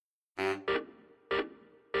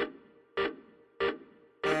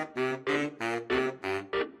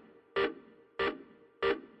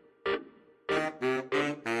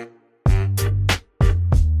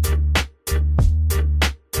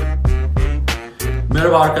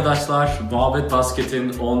Merhaba arkadaşlar, Muhabbet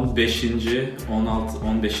Basket'in 15.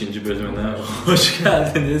 bölümüne hoş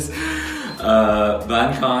geldiniz.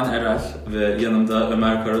 Ben Kaan Erel ve yanımda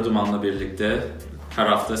Ömer Karaduman'la birlikte her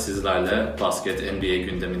hafta sizlerle basket,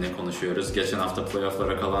 NBA gündemini konuşuyoruz. Geçen hafta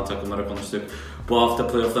playoff'lara kalan takımlara konuştuk. Bu hafta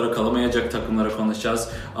playoff'lara kalamayacak takımlara konuşacağız.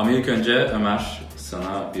 Ama ilk önce Ömer,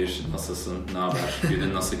 sana bir nasılsın, ne haber,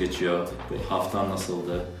 günün nasıl geçiyor, bu haftan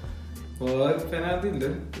nasıldı? Vallahi fena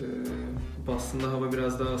değildi. Boston'da hava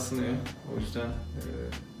biraz daha ısınıyor. O yüzden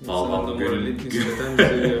insanın da morali nispeten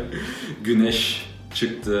düzeliyor. Güneş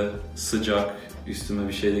çıktı, sıcak, üstüme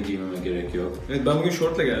bir şey de giymeme gerek yok. Evet, ben bugün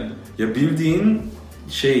şortla geldim. Ya bildiğin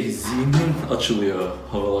zihnin açılıyor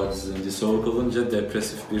havalar düzelince. Soğuk olunca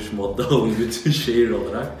depresif bir modda oluyor bütün şehir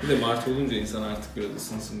olarak. Bir de Mart olunca insan artık biraz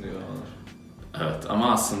ısınsın diyor havalar. Evet,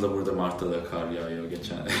 ama aslında burada Mart'ta da kar yağıyor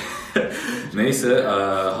geçen. Neyse,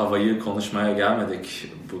 havayı konuşmaya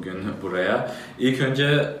gelmedik bugün buraya. İlk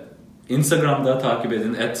önce Instagram'da takip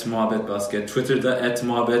edin @muhabbetbasket, Twitter'da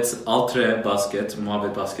 @muhabbet_basket.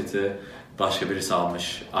 Muhabbet Basket'i başka birisi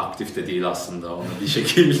almış. Aktif de değil aslında, onu bir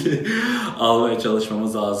şekilde almaya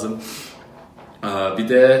çalışmamız lazım. Bir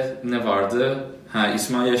de ne vardı?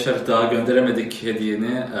 İsmail Yaşar daha gönderemedik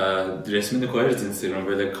hediyeni. Resmini koyarız Instagram,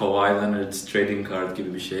 böyle Kawhi Leonard trading card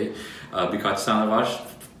gibi bir şey. Birkaç tane var.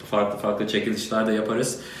 Farklı çekilişler de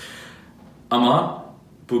yaparız. Ama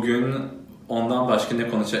bugün ondan başka ne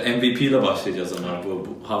konuşacağız? MVP ile başlayacağız ama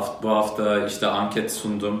bu hafta işte anket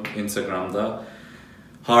sundum Instagram'da.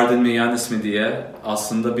 Harden mi Giannis mi diye.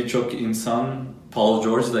 Aslında birçok insan Paul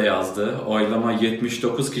George da yazdı. Oylama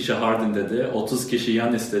 79 kişi Harden dedi, 30 kişi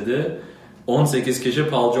Giannis dedi. 18 kişi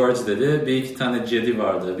Paul George dedi. Bir iki tane Cedi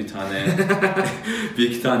vardı. Bir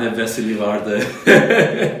iki tane Vesely vardı.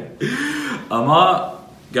 Ama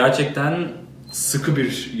gerçekten sıkı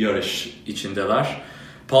bir yarış içindeler.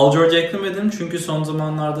 Paul George eklemedim çünkü son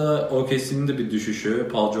zamanlarda OKC'nin de bir düşüşü.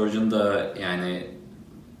 Paul George'un da yani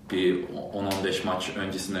bir 10-15 maç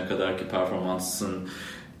öncesine kadarki performansın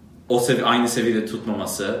aynı seviyede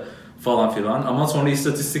tutmaması falan filan. Ama sonra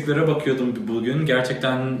istatistiklere bakıyordum bugün.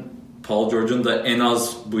 Gerçekten Paul George'un da en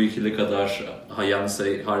az bu ikili kadar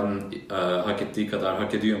Harden hak ettiği kadar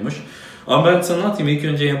hak ediyormuş. Ama ben sana atayım ilk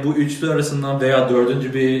önce, yani bu üçlü arasından veya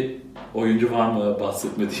dördüncü bir oyuncu var mı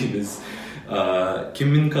bahsetmediğimiz?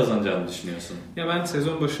 Kimin kazanacağını düşünüyorsun? Ya ben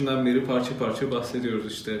sezon başından beri parça parça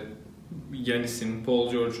bahsediyoruz işte. Giannis'in,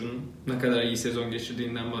 Paul George'un ne kadar iyi sezon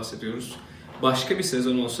geçirdiğinden bahsediyoruz. Başka bir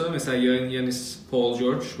sezon olsa mesela Giannis, Paul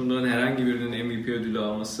George bunların herhangi birinin MVP ödülü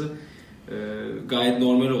alması gayet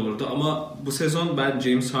normal olurdu. Ama bu sezon ben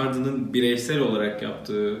James Harden'ın bireysel olarak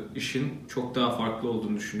yaptığı işin çok daha farklı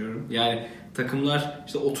olduğunu düşünüyorum. Yani takımlar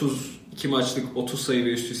işte 32 maçlık 30 sayı ve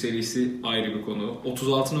üstü serisi ayrı bir konu.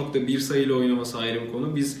 36.1 sayıyla oynaması ayrı bir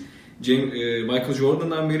konu. Biz Michael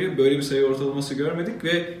Jordan'dan beri böyle bir sayı ortalaması görmedik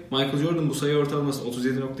ve Michael Jordan bu sayı ortalaması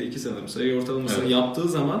 37.2 sanırım sayı ortalamasını yaptığı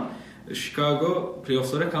zaman Chicago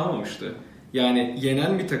playoff'lara kalmamıştı. Yani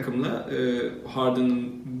yenen bir takımla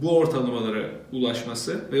Harden'ın bu ortalamalara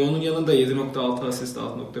ulaşması ve onun yanında 7.6 asist,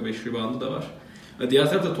 6.5 reboundu da var. Diğer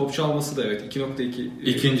tarafta top çalması da evet 2.2.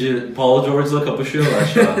 İkinci Paul George'la kapışıyorlar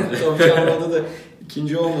şu an. Top çalmada da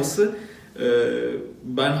ikinci olması.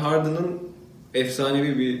 Ben Harden'ın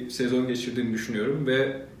efsanevi bir sezon geçirdiğini düşünüyorum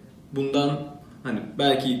ve bundan hani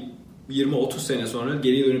belki 20-30 sene sonra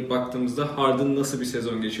geriye dönüp baktığımızda Harden nasıl bir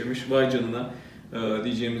sezon geçirmiş, vay canına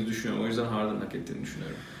diyeceğimizi düşünüyorum. O yüzden Harden hak ettiğini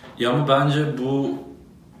düşünüyorum. Ya ama bence bu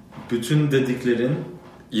bütün dediklerin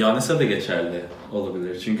Giannis'e de geçerli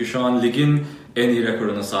olabilir. Çünkü şu an ligin en iyi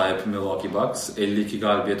rekoruna sahip Milwaukee Bucks. 52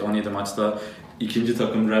 galibiyet, 17 maçta ikinci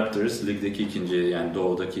takım Raptors, ligdeki ikinci, yani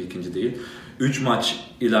doğudaki ikinci değil. 3 maç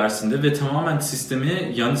ilerisinde ve tamamen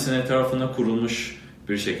sistemi Giannis'in etrafına kurulmuş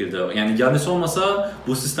bir şekilde. Yani Giannis olmasa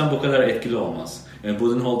bu sistem bu kadar etkili olmaz. Yani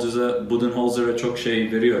Budenholzer'a çok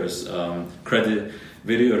şey veriyoruz, kredi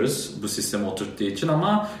veriyoruz bu sistemi oturttuğu için,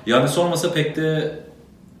 ama Giannis olmasa pek de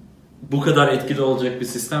bu kadar etkili olacak bir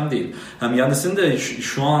sistem değil. Hem Giannis'in de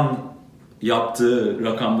şu an yaptığı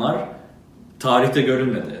rakamlar tarihte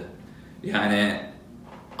görülmedi. Yani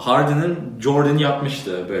Harden'ın Jordan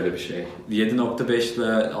yapmıştı böyle bir şey. 7.5 ile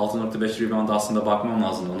 6.5 rebound aslında bakmam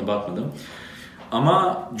lazım, onu bakmadım.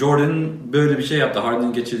 Ama Jordan böyle bir şey yaptı.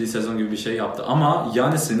 Harden'ın geçirdiği sezon gibi bir şey yaptı. Ama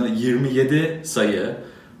Giannis'in 27 sayı,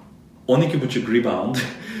 12.5 rebound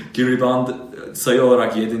ki rebound sayı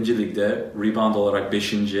olarak 7. ligde, rebound olarak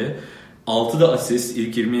 5. 6 da asist,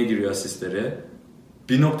 ilk 20'ye giriyor asistleri.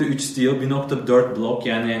 1.3 steal, 1.4 block,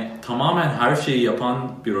 yani tamamen her şeyi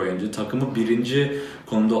yapan bir oyuncu. Takımı birinci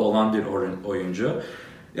konuda olan bir oyuncu.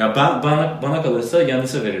 Ya bana kalırsa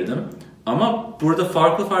Giannis'e verirdim. Ama burada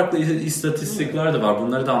farklı istatistikler de var.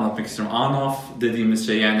 Bunları da anlatmak istiyorum. On-off dediğimiz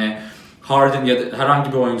şey, yani Harden ya da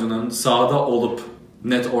herhangi bir oyuncunun sahada olup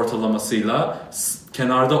net ortalamasıyla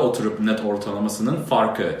kenarda oturup net ortalamasının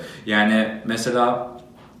farkı. Yani mesela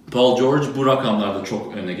Paul George bu rakamlarda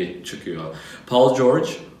çok öne çıkıyor. Paul George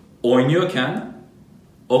oynuyorken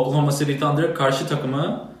Oklahoma City Thunder karşı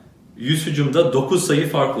takımı 100 hücumda 9 sayı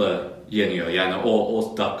farkla yeniyor. Yani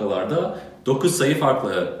o dakikalarda 9 sayı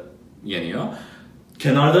farkla yeniyor.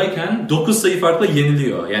 Kenardayken 9 sayı farkla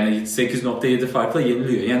yeniliyor. Yani 8.7 farkla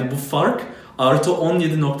yeniliyor. Yani bu fark artı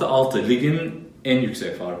 17.6. Ligin en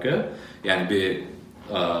yüksek farkı. Yani bir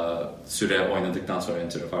süre oynadıktan sonra en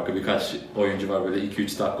süre farkı. Birkaç oyuncu var böyle 2-3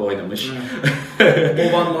 dakika oynamış.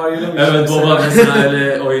 Boban var yine. Evet, Boban mesela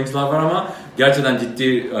öyle oyuncular var ama gerçekten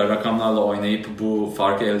ciddi rakamlarla oynayıp bu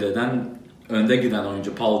farkı elde eden, önde giden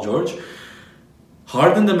oyuncu Paul George.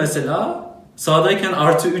 Harden de mesela sahadayken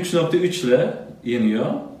artı 3.3 ile yeniyor.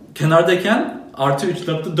 Kenardayken artı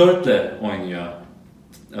 3.4 ile oynuyor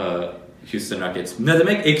Houston Rockets. Ne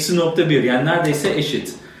demek? Eksi .1, yani neredeyse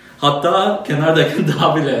eşit. Hatta kenardayken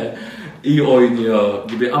daha bile iyi oynuyor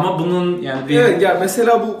gibi. Ama bunun yani bir... Evet, yani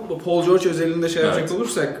mesela bu Paul George özelinde şey yapacak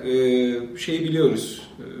olursak şeyi biliyoruz.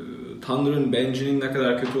 Thunder'ın bench'inin ne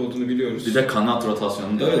kadar kötü olduğunu biliyoruz. Bir de kanat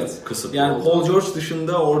rotasyonunda kısıtlı. Yani oldu. Paul George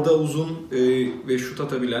dışında orada uzun ve şut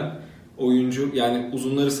atabilen oyuncu, yani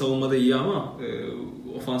uzunları savunmada iyi ama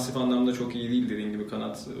ofansif anlamda çok iyi değil dediğin gibi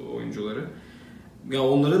kanat oyuncuları. Ya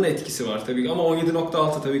onların etkisi var tabii ki ama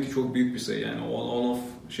 17.6 tabii ki çok büyük bir sayı, yani on-off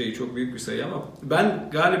şey çok büyük bir sayı ama ben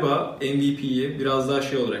galiba MVP'yi biraz daha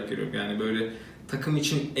şey olarak görüyorum, yani böyle takım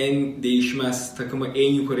için en değişmez, takımı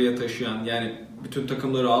en yukarıya taşıyan, yani bütün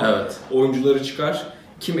takımları al, oyuncuları çıkar,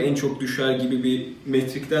 kim en çok düşer gibi bir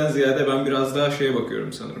metrikten ziyade ben biraz daha şeye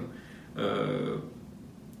bakıyorum sanırım.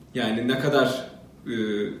 Yani ne kadar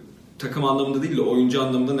takım anlamında değil de oyuncu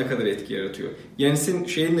anlamında ne kadar etki yaratıyor. Yanis'in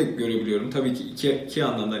şeyini de görebiliyorum. Tabii ki iki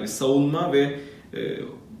anlamda, hani savunma ve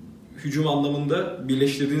hücum anlamında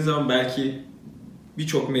birleştirdiğiniz zaman belki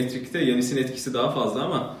birçok metrikte Yanis'in etkisi daha fazla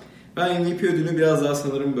ama ben MVP ödülünü biraz daha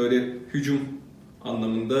sanırım böyle hücum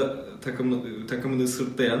anlamında takımını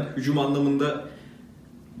sırtlayan, hücum anlamında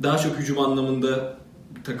daha çok hücum anlamında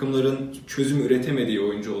takımların çözüm üretemediği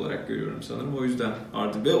oyuncu olarak görüyorum sanırım. O yüzden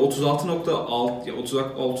Harden ve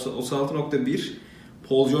 36.1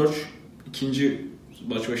 Paul George ikinci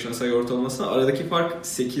maç başına sayı ortalamasına, aradaki fark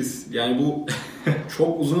 8. Yani bu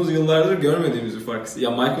çok uzun yıllardır görmediğimiz bir fark.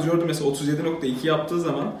 Ya Michael Jordan mesela 37.2 yaptığı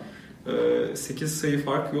zaman 8 sayı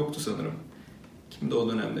fark yoktu sanırım. Kimde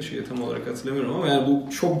o dönemde şeyi tam olarak hatırlamıyorum ama yani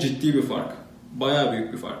bu çok ciddi bir fark. Bayağı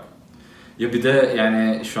büyük bir fark. Ya bir de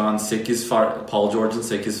yani şu an 8 fark, Paul George'un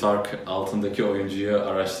 8 fark altındaki oyuncuyu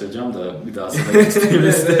araştıracağım da bir daha sana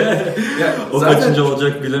gittiğimizde o kaçıncı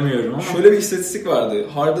olacak bilemiyorum ama. Şöyle bir istatistik vardı.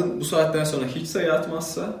 Harden bu saatten sonra hiç sayı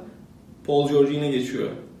atmazsa Paul George yine geçiyor.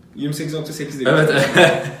 28.8 diye. Evet.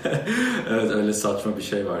 Evet, öyle saçma bir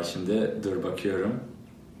şey var şimdi. Dur bakıyorum.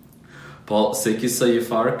 8 sayı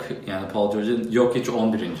fark, yani Paul George'un yok hiç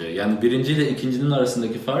 11. Yani birinci ile ikincinin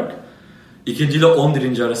arasındaki fark İkinci ile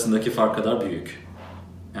 11. arasındaki fark kadar büyük.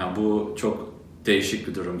 Yani bu çok değişik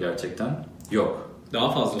bir durum gerçekten. Yok.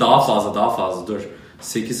 Daha fazla. Dur.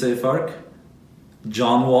 8 sayı fark.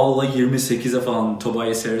 John Wall'la 28'e falan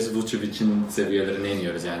Tobias Harris, Vucevic'in seviyelerine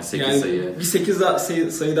iniyoruz yani 8 yani sayı. Bir 8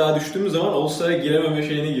 sayı daha düştüğümüz zaman All-Star'a girememe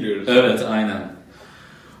şeyine giriyoruz. Evet, aynen.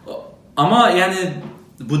 Ama yani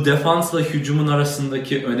bu defansla hücumun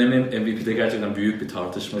arasındaki önemi MVP'de gerçekten büyük bir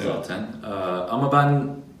tartışma zaten. Ama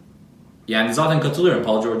ben yani zaten katılıyorum.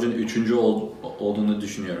 Paul George'un 3. olduğunu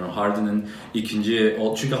düşünüyorum. Harden'ın 2.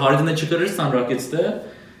 Çünkü Harden'ı çıkarırsan Rockets'te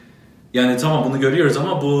yani tamam bunu görüyoruz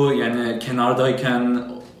ama bu yani kenardayken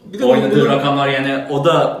oynadığı rakamlar, yani o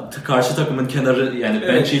da karşı takımın kenarı, yani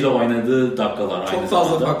bench ile oynadığı dakikalar çok aynı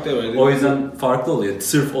fazla zamanda. faktör var. O yüzden farklı oluyor.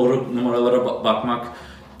 Sırf o numaralara bakmak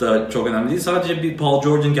da çok önemli değil. Sadece bir Paul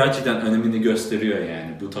George'un gerçekten önemini gösteriyor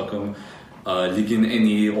yani. Bu takım ligin en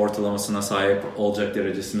iyi ortalamasına sahip olacak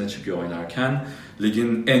derecesine çıkıyor oynarken,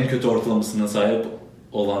 ligin en kötü ortalamasına sahip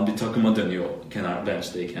olan bir takıma dönüyor kenar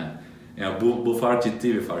bench'teyken. Yani bu fark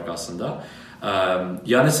ciddi bir fark aslında.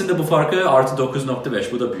 Giannis'in de bu farkı artı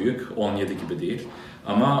 9.5, bu da büyük, 17 gibi değil.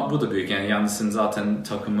 Ama bu da büyük, yani Giannis'in zaten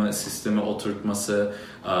takımı, sisteme oturtması,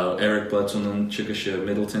 Eric Bledsoe'nun çıkışı,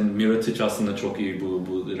 Middleton, Mirotic aslında çok iyi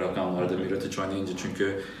bu rakamlarda. Mirotic oynayınca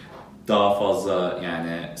çünkü daha fazla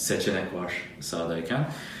yani seçenek var sahadayken.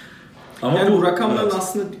 Ama yani bu rakamların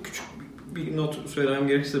aslında küçük bir not söylemem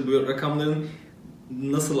gerekirse, bu rakamların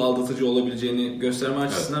nasıl aldatıcı olabileceğini gösterme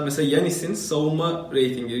açısından mesela Giannis'in savunma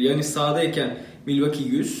ratingi, Giannis sahadayken Milwaukee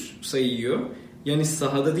 100 sayı yiyor. Yanis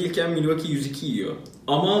sahada değilken Milwaukee 102 yiyor.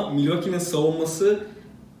 Ama Milwaukee'nin savunması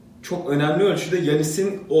çok önemli ölçüde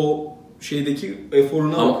Yanis'in o şeydeki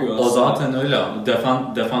eforuna bakıyor aslında. O zaten öyle.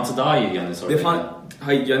 Defansı daha iyi Yanis oynarken.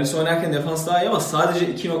 Hayır, Yanis oynarken defans daha iyi ama sadece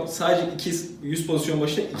 100 pozisyon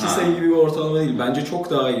başına 2 sayı gibi bir ortalama değil. Bence çok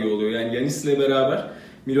daha iyi oluyor. Yani Yanis'le beraber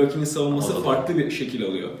Milwaukee'nin savunması farklı bir şekil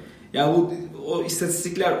alıyor. Yani o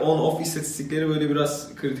istatistikler, on-off istatistikleri böyle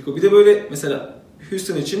biraz kritik. Bir de böyle mesela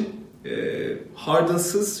Houston için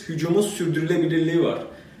Harden'sız hücumun sürdürülebilirliği var.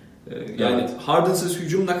 Yani evet. Harden'sız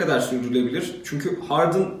hücum ne kadar sürdürülebilir? Çünkü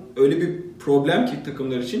Harden öyle bir problem ki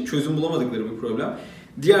takımlar için çözüm bulamadıkları bir problem.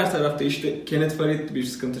 Diğer tarafta işte Kenneth Faried bir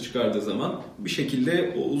sıkıntı çıkardığı zaman bir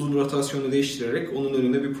şekilde o uzun rotasyonu değiştirerek onun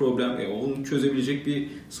önünde bir problem, onu çözebilecek bir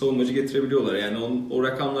savunmacı getirebiliyorlar. Yani o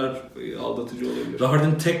rakamlar aldatıcı olabilir.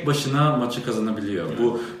 Harden tek başına maçı kazanabiliyor. Evet.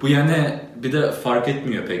 Bu yani bir de fark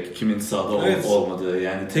etmiyor pek kimin sahada olmadığı.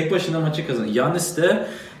 Yani tek başına maçı kazanıyor. Yanis de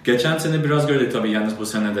geçen sene biraz gördü tabii. Yanis bu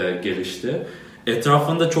sene de gelişti.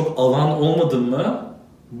 Etrafında çok alan olmadın mı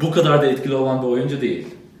bu kadar da etkili olan bir oyuncu değil.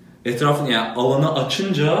 Etrafını yani alanı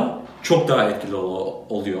açınca çok daha etkili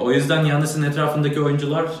oluyor. O yüzden Yanis'in etrafındaki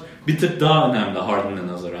oyuncular bir tık daha önemli Harden'e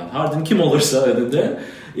nazaran. Harden kim olursa önünde,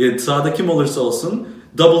 sahada kim olursa olsun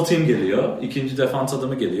double team geliyor. İkinci defans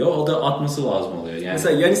adamı geliyor. O da atması lazım oluyor. Yani.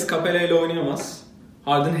 Mesela Yanis Capela ile oynayamaz.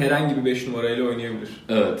 Harden herhangi bir 5 numarayla oynayabilir.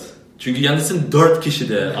 Evet. Çünkü Yanis'in 4 kişi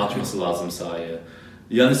de atması lazım sahaya.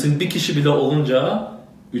 Yanis'in bir kişi bile olunca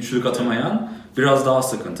üçlük atamayan biraz daha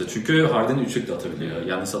sıkıntı. Çünkü Harden üçlük de atabiliyor.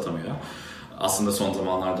 Yanis atamıyor. Aslında son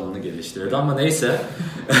zamanlarda onu geliştirdi ama neyse.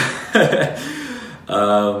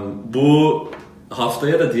 Bu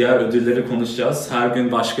haftaya da diğer ödülleri konuşacağız. Her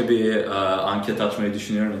gün başka bir anket açmayı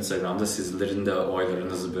düşünüyorum Instagram'da. Sizlerin de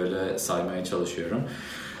oylarınızı böyle saymaya çalışıyorum.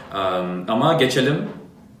 Ama geçelim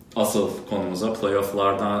asıl konumuza.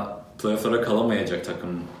 Playoff'lara kalamayacak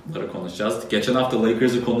takımları konuşacağız. Geçen hafta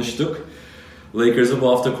Lakers'ı konuştuk. Lakers'ı bu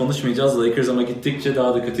hafta konuşmayacağız. Lakers ama gittikçe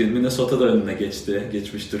daha da kötü. Minnesota da önüne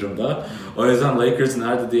geçmiş durumda. O yüzden Lakers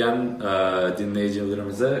nerede diyen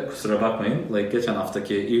dinleyicilerimize kusura bakmayın. Geçen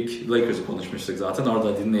haftaki ilk Lakers'ı konuşmuştuk zaten.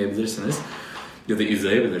 Orada dinleyebilirsiniz. Ya da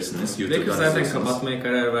izleyebilirsiniz. Lakers zaten kapatmaya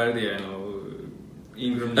karar verdi yani. O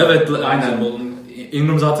Ingram'da. Evet, aynen.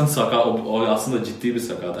 Ingram zaten sakat. O aslında ciddi bir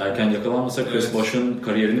sakat. Erken yakalanmasa Chris Bosh'un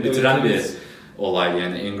kariyerini bitiren bir olay.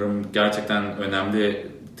 Yani Ingram gerçekten önemli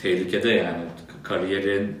tehlikede yani.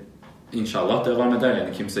 Kariyerin inşallah devam eder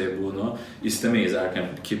yani kimse bunu istemeyiz erken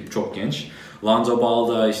ki çok genç. Lonzo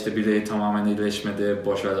Ball da işte bileği tamamen iyileşmedi,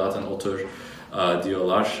 boşver zaten otur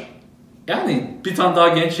diyorlar. Yani bir tane daha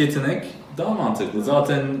genç yetenek daha mantıklı.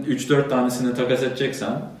 Zaten 3-4 tanesini takas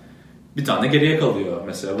edeceksen bir tane geriye kalıyor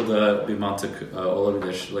mesela. Bu da bir mantık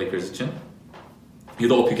olabilir Lakers için. Ya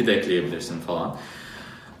da o pick'i de ekleyebilirsin falan.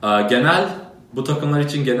 Bu takımlar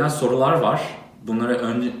için genel sorular var. Bunları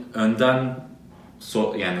önden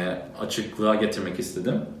yani açıklığa getirmek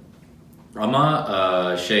istedim. Ama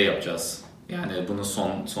yapacağız. Yani bunu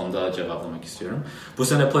sonda cevaplamak istiyorum. Bu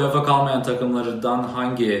sene playoff'a kalmayan takımlardan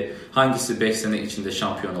hangisi 5 sene içinde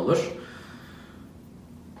şampiyon olur?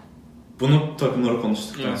 Bunu takımları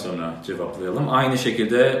konuştuktan sonra cevaplayalım. Aynı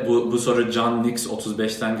şekilde bu soru John Nix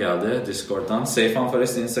 35'ten geldi Discord'dan. Seyfan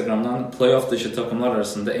Fares Instagram'dan playoff dışı takımlar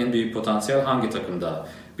arasında en büyük potansiyel hangi takımda?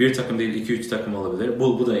 Bir takım değil 2-3 takım olabilir.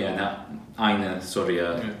 Bu da yani aynı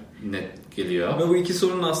soruya net geliyor. Ve bu iki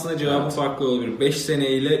sorunun aslında cevabı farklı olabilir. 5 sene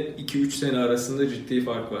ile 2-3 sene arasında ciddi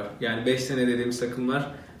fark var. Yani 5 sene dediğimiz takımlar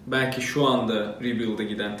belki şu anda rebuild'a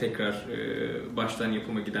giden, tekrar baştan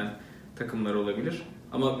yapıma giden takımlar olabilir.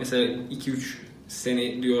 Ama mesela 2-3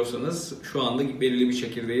 sene diyorsanız şu anda belirli bir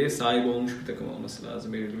çekirdeğe sahip olmuş bir takım olması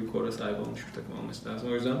lazım. Belirli bir kora sahip olmuş bir takım olması lazım.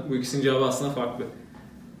 O yüzden bu ikisinin cevabı aslında farklı.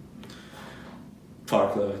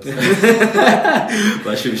 Farklı evet.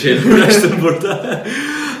 Başka bir şeyle uğraştım burada.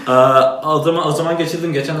 O zaman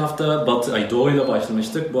geçelim. Geçen hafta Doğu'yla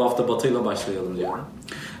başlamıştık. Bu hafta Batı'yla başlayalım diyorum.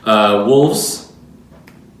 Wolves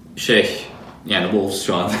Wolves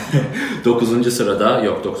şu an 9. sırada.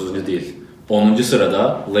 Yok 9. değil. 10.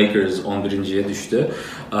 sırada. Lakers 11.'ye düştü.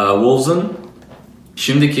 Wolves'ın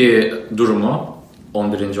şimdiki durumu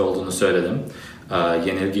 11. olduğunu söyledim.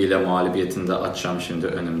 Yenilgiyle mağlubiyetini de açacağım şimdi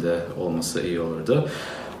önümde olması iyi olurdu.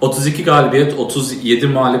 32 galibiyet, 37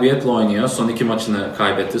 mağlubiyetle oynuyor. Son 2 maçını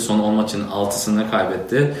kaybetti. Son 10 maçın 6'sını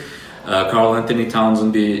kaybetti. Karl Anthony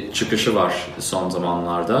Towns'un bir çıkışı var son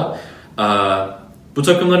zamanlarda. Bu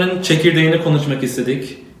takımların çekirdeğini konuşmak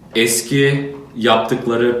istedik. Eski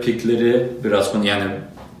yaptıkları pikleri biraz yani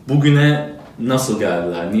bugüne nasıl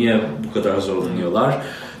geldiler? Niye bu kadar zorlanıyorlar?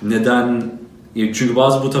 Neden? Çünkü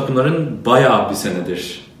bu takımların bayağı bir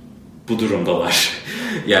senedir bu durumdalar.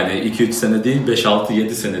 Yani 2-3 sene değil 5-6-7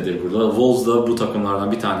 senedir burada. Wolves da bu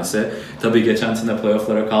takımlardan bir tanesi. Tabii geçen sene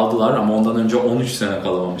playoff'lara kaldılar ama ondan önce 13 sene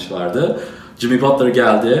kalamamışlardı. Jimmy Butler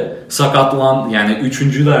geldi. Yani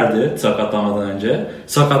 3.'lerdi sakatlanmadan önce.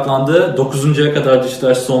 Sakatlandı. 9.'ya kadar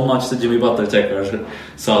düştüler. Son maçta Jimmy Butler tekrar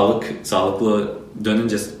sağlıklı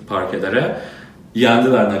dönünce parkelere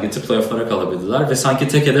yendiler Nuggets'i, playoff'lara kalabildiler ve sanki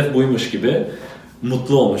tek hedef buymuş gibi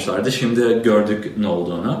mutlu olmuşlardı. Şimdi gördük ne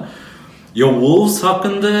olduğunu. Ya Wolves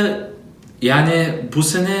hakkında yani bu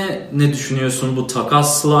sene ne düşünüyorsun? Bu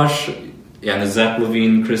takaslar, yani Zach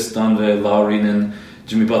LaVine, Chris Dunn ve Lowry'nin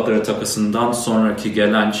Jimmy Butler'a takasından sonraki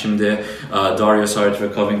gelen şimdi Dario Saric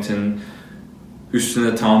ve Covington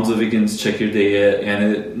üstüne Towns ve Wiggins çekirdeği,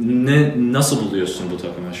 yani nasıl buluyorsun bu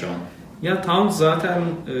takımı şu an? Ya Towns zaten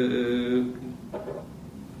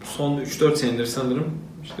son 3-4 senedir sanırım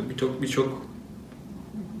işte birçok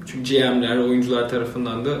GM'ler, oyuncular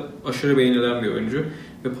tarafından da aşırı beğenilen bir oyuncu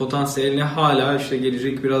ve potansiyeline hala işte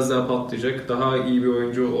gelecek, biraz daha patlayacak, daha iyi bir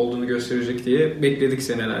oyuncu olduğunu gösterecek diye bekledik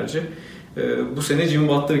senelerce. Bu sene Jimmy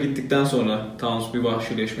Butler gittikten sonra Towns bir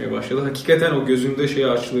vahşileşmeye başladı. Hakikaten o gözünde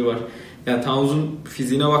açlığı var. Yani Towns'un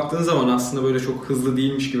fiziğine baktığın zaman aslında böyle çok hızlı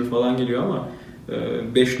değilmiş gibi falan geliyor ama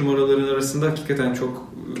 5 numaraların arasında hakikaten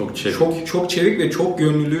çok çevik ve çok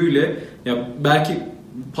gönüllülüğüyle, ya belki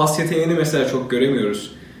pas yeteneğini mesela çok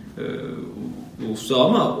göremiyoruz Wolves'da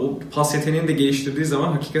ama o pas yeteneğini de geliştirdiği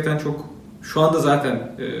zaman hakikaten çok, şu anda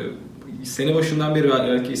zaten sene başından beri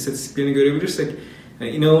belki istatistiklerini görebilirsek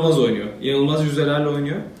yani inanılmaz oynuyor. İnanılmaz yüzdelerle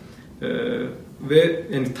oynuyor. Ve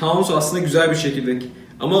yani Towns aslında güzel bir çekirdek.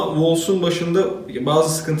 Ama Wolves'un başında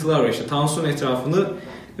bazı sıkıntılar var. İşte Towns'un etrafını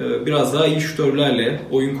biraz daha iyi şutörlerle,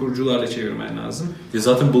 oyun kurucularla çevirmen lazım.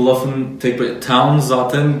 Zaten bu lafın Towns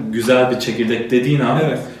zaten güzel bir çekirdek dediğin an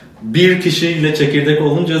evet. Bir kişiyle çekirdek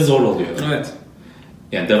olunca zor oluyor. Evet.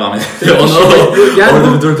 Yani devam edelim. Yani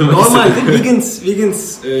orada bir durdurmak normalde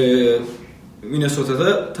Wiggins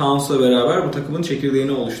Minnesota'da Towns'la beraber bu takımın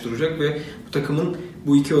çekirdeğini oluşturacak ve bu takımın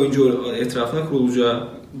bu iki oyuncu etrafına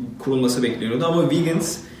kurulması bekleniyordu ama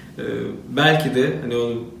Wiggins belki de hani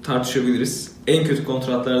onu tartışabiliriz. En kötü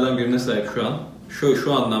kontratlardan birine sahip şu an.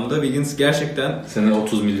 Şu anlamda Wiggins gerçekten sene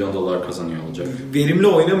 $30 milyon kazanıyor olacak. Verimli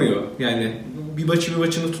oynamıyor. Yani bir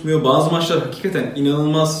maçını tutmuyor. Bazı maçlar hakikaten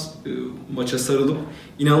inanılmaz maça sarılıp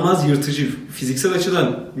inanılmaz yırtıcı, fiziksel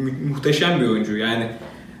açıdan muhteşem bir oyuncu. Yani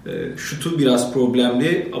şutu biraz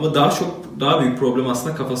problemli ama daha büyük problem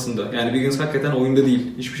aslında kafasında. Yani Wiggins hakikaten oyunda değil.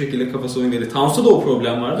 Hiçbir şekilde kafası oyunda değil. Towns'ta da o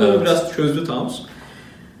problem vardı. Evet. Ama biraz çözdü Towns.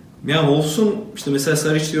 Yani Wolves'un işte mesela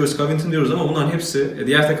Saric diyoruz, Covington diyoruz ama bunların hepsi,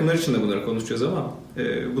 diğer takımlar için de bunları konuşacağız ama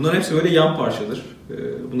bunların hepsi böyle yan parçadır.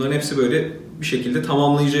 Bunların hepsi böyle bir şekilde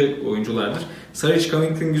tamamlayıcı oyunculardır. Saric,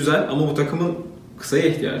 Covington güzel ama bu takımın kısaya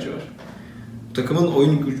ihtiyacı var. Bu takımın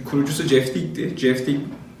oyun kurucusu Jeff Teague'di. Jeff Teague,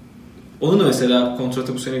 onun da mesela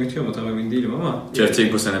kontratı bu sene bitiyor mu tam emin değilim ama. Jeff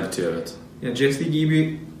Teague bu sene bitiyor, evet. Yani Jeff Teague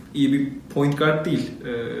iyi bir point guard değil.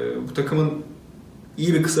 Bu takımın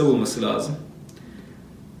iyi bir kısa bulması lazım.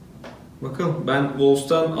 Bakalım, ben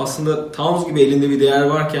Wolves'tan aslında Towns gibi elinde bir değer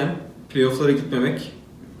varken playoff'lara gitmemek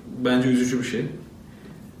bence üzücü bir şey.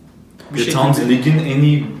 Towns ligin en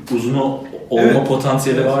iyi uzunu olma evet.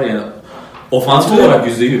 Potansiyeli var yani. Ofansif olarak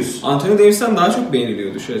 %100. Anthony Davis'ten daha çok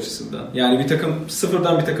beğeniliyor düşü açısından. Yani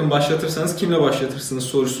sıfırdan bir takım başlatırsanız kimle başlatırsınız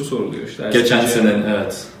sorusu soruluyor işte. Geçen sene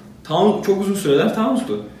evet. Towns çok uzun süreler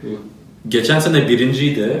Towns'tu. Geçen sene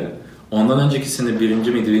birinciydi. Ondan önceki sene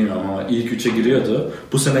birinci miydi bilmiyorum ama ilk 3'e giriyordu.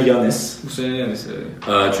 Bu sene Giannis. Bu sene Giannis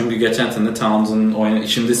evet. Çünkü geçen sene Towns'un oyunu...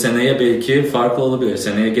 Şimdi seneye belki farklı olabilir.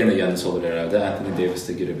 Seneye gene Giannis olur herhalde. Anthony Davis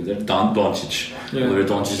de girebilir. Doncic olur.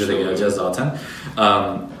 Doncic'e de geleceğiz zaten.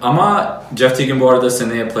 Ama Jeff Teague'in bu arada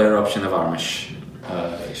seneye player option'ı varmış.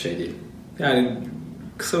 Şey değil. Yani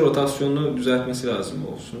kısa rotasyonunu düzeltmesi lazım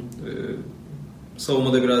olsun.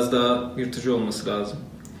 Savunmada biraz daha yırtıcı olması lazım.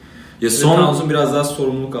 Ya Towns'un biraz daha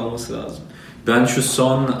sorumluluk alması lazım. Ben şu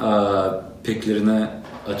son picklerine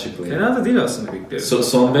açıklayayım. Fena da değil aslında pickleri.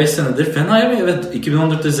 Son 5 senedir fena mı? Evet,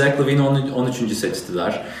 2014'te Zach LaVine'i 13.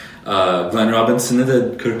 seçtiler. Glenn Robinson'ı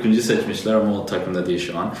da 40. seçmişler ama o takımda değil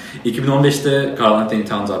şu an. 2015'te Karl Anthony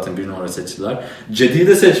Towns zaten 1 numara seçtiler. Cedi'yi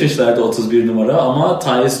de seçmişlerdi 31 numara ama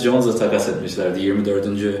Tyus Jones'la takas etmişlerdi. 24.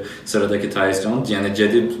 sıradaki Tyus Jones. Yani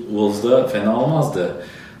Cedi Wolves'da fena olmazdı.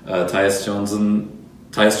 Tyus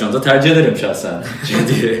Jones'a tercih ederim şahsen.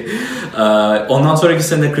 Ondan sonraki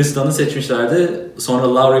sene Chris Dunn'ı seçmişlerdi.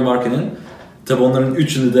 Sonra Lauri Markkanen. Tabi onların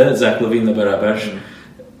üçünü de Zach LaVine'le beraber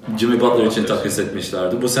Jimmy Butler için takas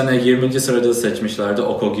etmişlerdi. Bu sene 20. sırada seçmişlerdi.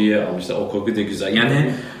 Okogi'yi almışlar. Okogi de güzel.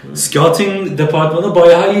 Yani scouting departmanı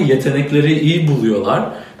bayağı iyi. Yetenekleri iyi buluyorlar.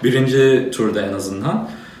 Birinci turda en azından.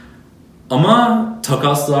 Ama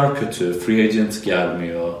takaslar kötü. Free agent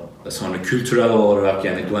gelmiyor. Sonra kültürel olarak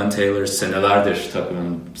yani Glenn Taylor senelerdir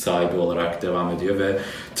takımın sahibi olarak devam ediyor ve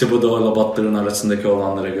Thibodeau ile Butler'ın arasındaki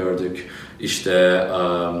olanları gördük. İşte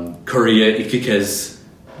Curry'e 2 kez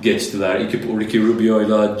geçtiler. Ricky Rubio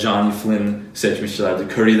ile Johnny Flynn seçmişlerdi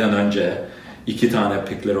Curry'den önce. 2 tane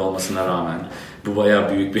pickleri olmasına rağmen. Bu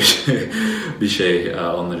bayağı büyük bir şey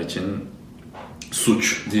onlar için.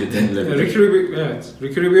 Suç diye denilebilir.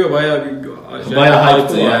 Ricky Rubio bayağı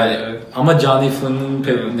hype'tı yani. Evet. Ama Johnny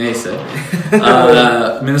Flynn'in neyse.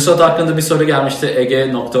 Minnesota hakkında bir soru gelmişti.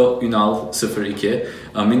 Ege.Ünal02.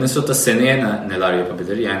 Minnesota seneye neler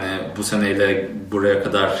yapabilir? Yani bu seneyle buraya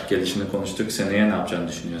kadar gelişini konuştuk. Seneye ne yapacağını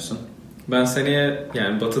düşünüyorsun? Ben seneye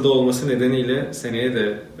yani Batı'da olması nedeniyle seneye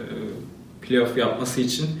de playoff yapması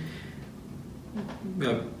için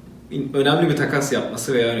önemli bir takas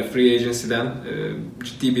yapması veya yani free agency'den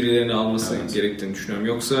ciddi birilerini alması gerektiğini düşünüyorum.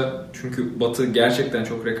 Yoksa çünkü Batı gerçekten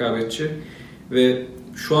çok rekabetçi ve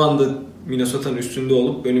şu anda Minnesota'nın üstünde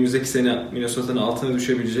olup önümüzdeki sene Minnesota'nın altına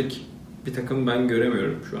düşebilecek bir takım ben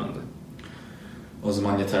göremiyorum şu anda. O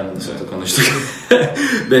zaman yeter Minnesota konuştuk.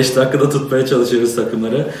 5 dakikada tutmaya çalışıyoruz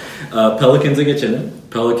takımları. Pelicans'a geçelim.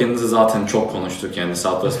 Pelicans'ı zaten çok konuştuk. Yani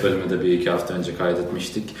Southwest bölümü de 1-2 hafta önce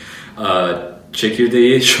kaydetmiştik.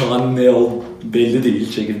 Çekirdeği şu an ne belli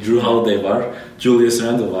değil. Drew Holiday var, Julius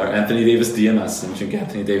Randle var. Anthony Davis diyemezsin çünkü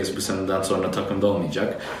Anthony Davis bu seneden sonra takımda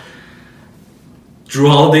olmayacak. Drew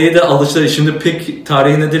Holiday'i de alıştı. Şimdi pick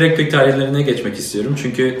tarihlerine geçmek istiyorum.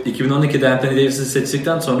 Çünkü 2012'de Anthony Davis'i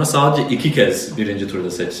seçtikten sonra sadece 2 kez birinci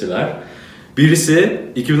turda seçtiler. Birisi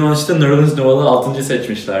 2013'te Nerlens Noel'ı 6.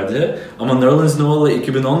 seçmişlerdi. Ama Nerlens Noel'ı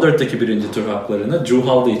 2014'teki birinci tur haklarını Drew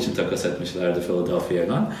Holiday için takas etmişlerdi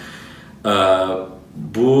Philadelphia'dan.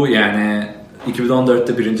 Bu yani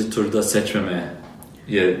 2014'te birinci turda seçmemeye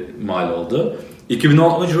mal oldu.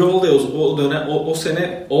 2010 Drew Holiday o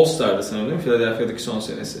sene All-Star'dı sanırım değil mi? Philadelphia'daki son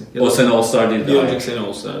senesi. Ya o sene All-Star değildi. Bir önceki sene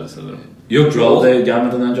All-Star'dı sanırım. Yok, Drew Holiday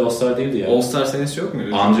gelmeden önce All-Star değildi ya. All-Star senesi yok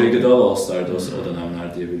muydu? Andre Iguodala All-Star'dı o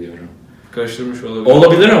dönemler diye biliyorum. Karıştırmış olabilir.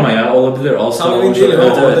 Olabilir ama ya olabilir. All-Star olmuş. Evet.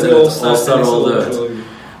 All-Star oldu. Evet.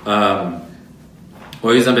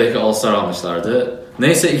 O yüzden belki All-Star almışlardı.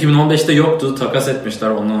 Neyse 2015'te yoktu. Takas etmişler.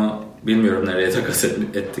 Onu bilmiyorum nereye takas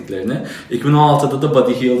ettiklerini. 2016'da da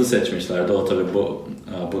Buddy Hield'ı seçmişlerdi. O tabii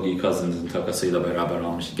Boogie Cousins'ın takasıyla beraber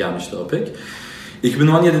gelmişti o pick.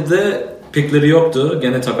 2017'de pickleri yoktu.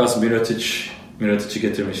 Gene takas Mirotic'i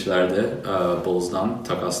getirmişlerdi Bulls'dan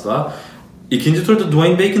takasla. İkinci turda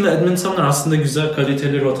Dwayne Bacon ile Edmund Sumner aslında güzel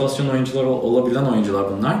kaliteli rotasyon oyuncular olabilen oyuncular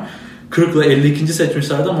bunlar. 40 ile 52.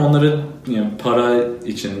 seçmişlerdi ama onları yani para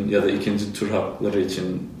için ya da ikinci tur hakları için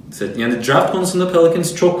yani draft konusunda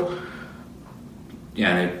Pelicans çok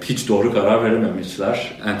yani hiç doğru karar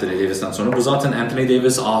verememişler Anthony Davis'ten sonra. Bu zaten Anthony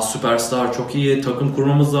Davis süperstar çok iyi takım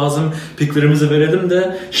kurmamız lazım picklerimizi verelim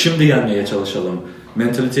de şimdi gelmeye çalışalım.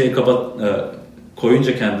 Mentaliteye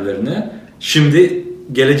koyunca kendilerini şimdi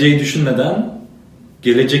geleceği düşünmeden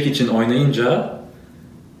gelecek için oynayınca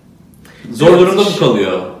zor durumda bu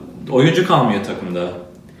kalıyor. Oyuncu kalmıyor takımda.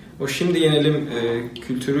 O şimdi yenelim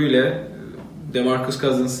kültürüyle DeMarcus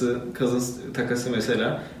Cousins takası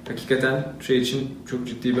mesela hakikaten için çok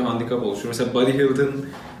ciddi bir handikap oluşuyor. Mesela Buddy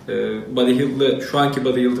Hield'la şu anki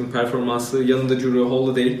Buddy Hield'ın performansı yanında Drew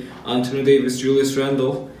Holiday, Anthony Davis, Julius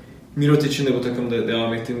Randle, Mirotic'in de bu takımda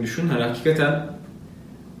devam ettiğini düşün. Yani hakikaten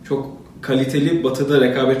çok kaliteli Batı'da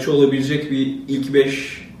rekabetçi olabilecek bir ilk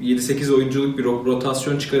 5 7-8 oyunculuk bir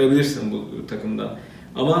rotasyon çıkarabilirsin bu takımdan.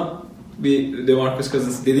 Ama bir DeMarcus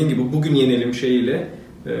Cousins dediğin gibi bugün yenelim şeyiyle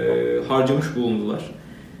harcamış bulundular.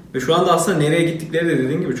 Ve şu anda aslında nereye gittikleri de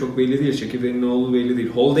dediğin gibi çok belli değil. Çekirdeğinin ne olduğu belli değil.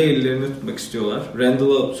 Holiday ellerini tutmak istiyorlar.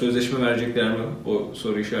 Randall'a sözleşme verecekler mi? O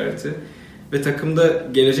soru işareti. Ve takımda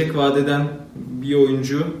gelecek vadeden bir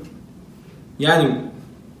oyuncu yani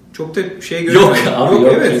çok da şey göremiyorum. Yok abi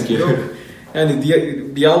yok. Evet, yok. Yani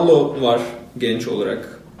Diallo var genç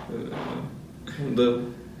olarak. Bunda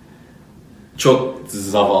çok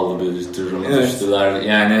zavallı bir duruma düştüler.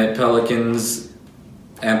 Yani Pelicans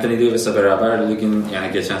Anthony Davis'le beraber ligin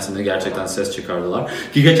yani geçen sene gerçekten ses çıkardılar.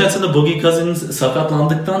 Ki geçen sene Boogie Cousins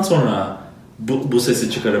sakatlandıktan sonra bu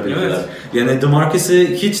sesi çıkarabildiler. Evet. Yani DeMarcus'ı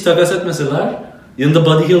hiç takas etmeseler yanında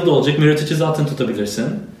Buddy Hield olacak. Mirotic'i zaten tutabilirsin.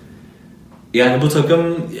 Yani bu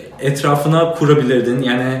takım etrafına kurabilirdin.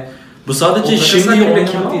 Yani bu sadece şimdi oynamak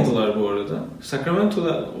kim aldılar bu arada?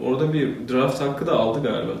 Sacramento'da orada bir draft hakkı da aldı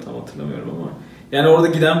galiba tam hatırlamıyorum ama. Yani orada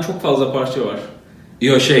giden çok fazla parça var.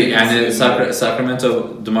 Yok yani Sacramento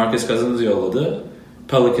DeMarcus Cousins'ı yolladı.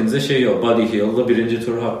 Pelicans'e yok. Buddy Hield'la birinci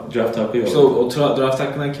tur draft hakkı yolladı. İşte o draft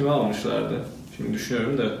hakkından kimi almışlardı? Şimdi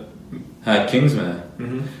düşünüyorum da Ha, Kings mi? Hı.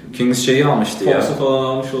 Kings şeyi almıştı ya. Fox'u falan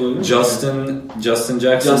almış olabilir mi? Justin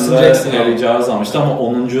Jackson ve Harry Giles almıştı ama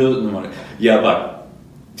 10. numara. Ya bak,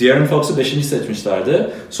 De'Aaron Fox'u 5. seçmişlerdi.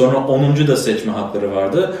 Sonra 10. da seçme hakları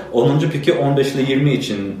vardı. 10. piki 15 ile 20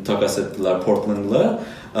 için takas ettiler Portland'la.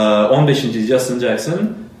 15. Justin Jackson,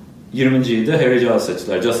 20.yi de Harry Giles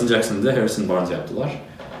seçtiler. Justin Jackson'ı da Harrison Barnes yaptılar.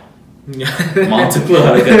 Mantıklı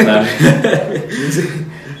hareketler.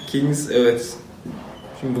 Kings evet.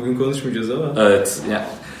 Şimdi bugün konuşmayacağız ama. Evet. Yani.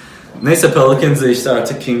 Neyse, Pelicans'e işte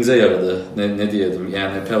artık Kings'e yaradı. Ne diyelim.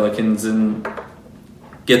 Yani Pelicans'ın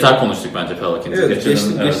yeter konuştuk bence Pelicans'ı. Evet,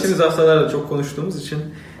 geçtiğimiz haftalarda çok konuştuğumuz için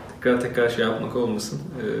tekrar şey yapmak olmasın.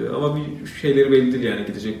 Ama bir şeyleri belli değil yani,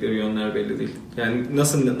 gidecekleri yönler belli değil. Yani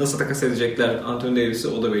nasıl takas edecekler Anthony Davis'i,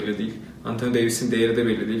 o da belli değil. Anthony Davis'in değeri de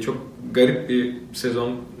belli değil. Çok garip bir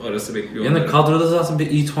sezon arası bekliyor. Yani kadroda zaten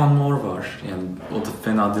bir Etuan Moore var. Yani o da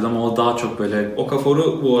fena değil ama o daha çok böyle...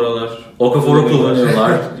 Okafor'u bu aralar... Okafor'u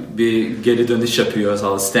kullanıyorlar. Bir geri dönüş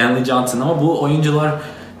yapıyor. Stanley Johnson, ama bu oyuncular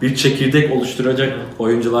bir çekirdek oluşturacak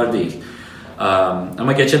oyuncular değil.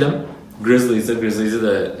 Ama geçelim Grizzlies'e. Grizzlies'i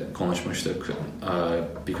de konuşmuştuk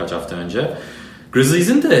birkaç hafta önce.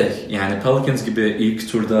 Grizzlies'in de yani Pelicans gibi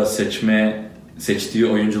ilk turda seçtiği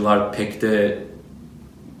oyuncular pek de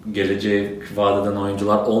gelecek vaat eden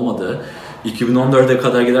oyuncular olmadı. 2014'e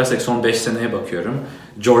kadar gidersek son 5 seneye bakıyorum.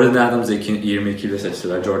 Jordan Adams'ı 22 ile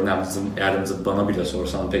seçtiler. Jordan Adams'ı bana bile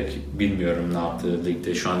sorsan pek bilmiyorum ne yaptığı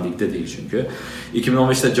ligde. Şu an ligde değil çünkü.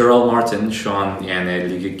 2015'te Jarrell Martin, şu an yani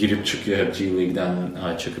lige girip çıkıyor, hep G League'den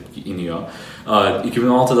çıkıp iniyor.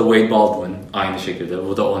 2016'da Wade Baldwin aynı şekilde.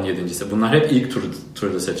 Bu da 17.si. Bunlar hep ilk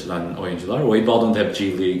turda seçilen oyuncular. Wade Baldwin de hep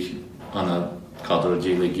G League, ana kadro G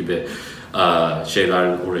League gibi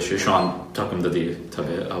şeyler uğraşıyor. Şu an takımda değil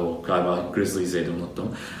tabii. O galiba Grizzlies'eydi, unuttum.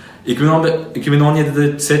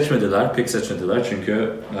 2017'de pick seçmediler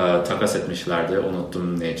çünkü takas etmişlerdi.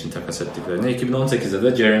 Unuttum ne için takas ettiklerini. 2018'de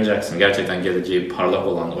de Jaren Jackson, gerçekten geleceği parlak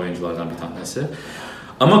olan oyunculardan bir tanesi.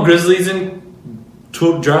 Ama Grizzlies'in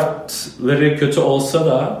draftları kötü olsa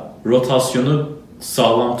da rotasyonu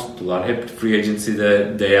sağlam tuttular. Hep free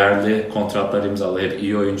agency'de değerli kontratlar imzalayıp hep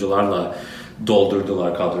iyi oyuncularla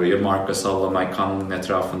doldurdular kadroyu. Marc Gasol'la Mike Conley'nin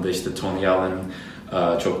etrafında işte Tony Allen,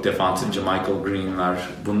 çok defansifçi Michael Green'ler.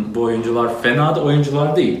 Bu oyuncular fena da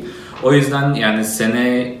oyuncular değil. O yüzden yani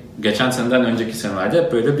geçen seneden önceki senelerde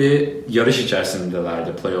hep böyle bir yarış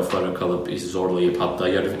içerisindelerdi. Playoff'lara kalıp zorlayıp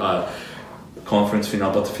hatta conference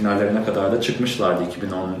final, batı finallerine kadar da çıkmışlardı.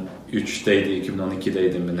 2013'teydi,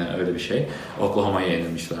 2012'deydi mi ne, öyle bir şey. Oklahoma'ya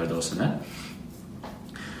yenilmişlerdi o sene.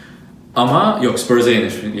 Ama yok, Spurs'a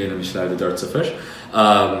yenilmişlerdi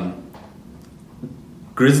 4-0.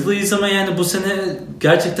 Grizzlies ama yani bu sene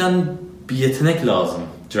gerçekten bir yetenek lazım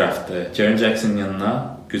draftte. Jaren Jackson'ın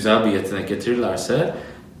yanına güzel bir yetenek getirirlerse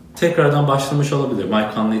tekrardan başlamış olabilir. Mike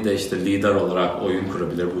Conley de işte lider olarak oyun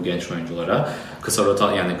kurabilir bu genç oyunculara. Kısa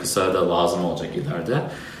da lazım olacak ileride.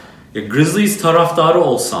 Grizzlies taraftarı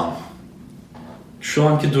olsan şu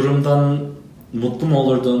anki durumdan mutlu mu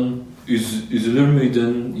olurdun? Üzülür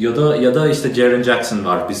müydün? Ya da işte Jaren Jackson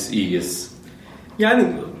var, biz iyiyiz. Yani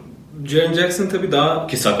Jaren Jackson tabii daha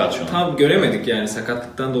ki sakat şu an. Tam göremedik yani,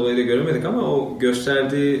 sakatlıktan dolayı da göremedik ama o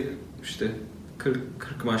gösterdiği işte 40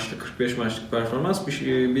 maçlık, 45 maçlık performans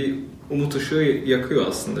bir umut ışığı yakıyor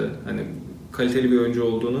aslında. Hani kaliteli bir oyuncu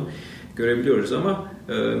olduğunu görebiliyoruz ama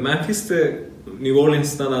Memphis de New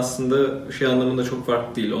Orleans'tan aslında şey anlamında çok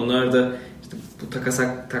farklı değil. Onlar da işte bu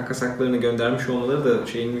takas haklarını göndermiş olmaları da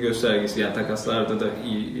şeyin bir göstergesi. Yani takaslarda da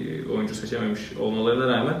iyi oyuncu seçememiş olmalarına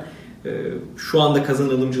rağmen şu anda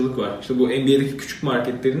kazanılımcılık var. İşte bu NBA'deki küçük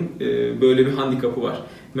marketlerin böyle bir handikapı var.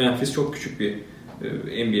 Memphis çok küçük bir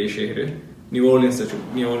NBA şehri. New Orleans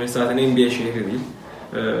zaten NBA şehri değil.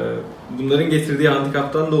 Bunların getirdiği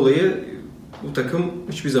handikaptan dolayı bu takım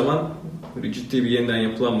hiçbir zaman böyle ciddi bir yeniden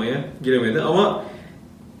yapılanmaya giremedi. Ama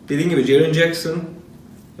dediğim gibi Jaren Jackson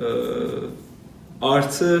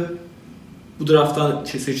artı bu drafttan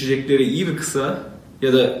seçecekleri iyi bir kısa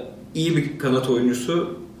ya da iyi bir kanat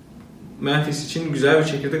oyuncusu Memphis için güzel bir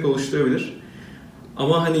çekirdek oluşturabilir.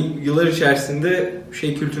 Ama hani yıllar içerisinde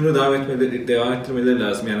kültürünü devam ettirmeleri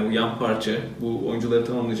lazım. Yani bu yan parça, bu oyuncuları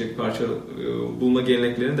tamamlayacak parça bulma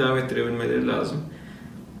geleneklerini devam ettirebilmeleri lazım.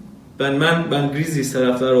 Ben Grizzlies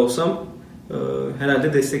taraftarı olsam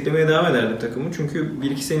herhalde desteklemeye devam ederdim takımı. Çünkü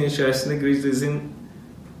 1-2 sene içerisinde Grizzlies'in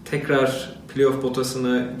tekrar playoff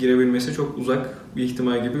potasına girebilmesi çok uzak bir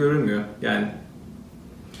ihtimal gibi görünmüyor. Yani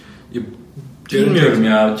bilmiyorum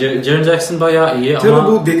ya. Jaren Jackson bayağı iyi tabii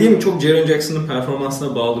ama... bu dediğim çok Jaren Jackson'ın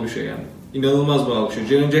performansına bağlı bir şey yani. İnanılmaz bağlı bir şey.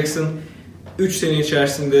 Jaren Jackson 3 sene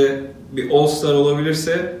içerisinde bir All-Star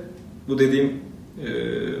olabilirse bu dediğim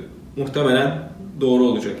muhtemelen doğru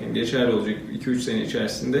olacak. Yani geçerli olacak. 2-3 sene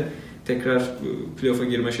içerisinde tekrar playoff'a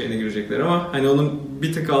girme şeyine girecekler ama hani onun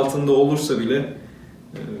bir tık altında olursa bile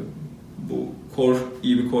bu core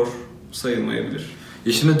iyi bir core sayılmayabilir.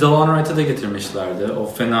 Şimdi Delon Wright'ı da getirmişlerdi. O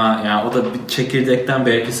fena, yani o da bir çekirdekten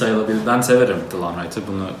belki sayılabilir. Ben severim Delon Wright'ı.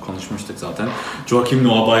 Bunu konuşmuştuk zaten. Joakim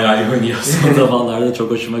Noah bayağı iyi oynuyor. Son zamanlarda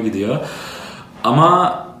çok hoşuma gidiyor.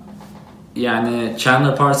 Ama yani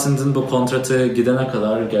Chandler Parsons'ın bu kontratı gidene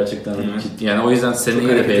kadar gerçekten yani o yüzden seneye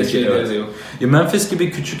de belki ya Memphis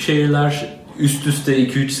gibi küçük şehirler üst üste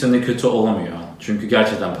 2-3 sene kötü olamıyor. Çünkü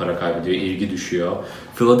gerçekten para kaybediyor, ilgi düşüyor.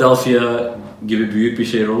 Philadelphia gibi büyük bir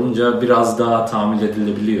şehir olunca biraz daha tahmin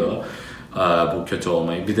edilebiliyor bu kötü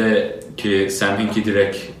olmayı. Bir de ki Sam Hinkie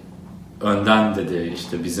direkt önden dedi,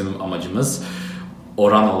 işte bizim amacımız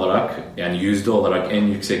oran olarak, yani yüzde olarak en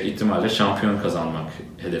yüksek ihtimalle şampiyon kazanmak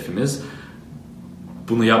hedefimiz.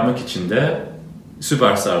 Bunu yapmak için de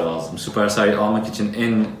süperstar lazım. Süperstar almak için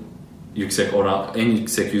en yüksek oran, en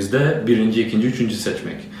yüksek yüzde birinci, ikinci, üçüncü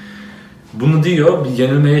seçmek. Bunu diyor, bir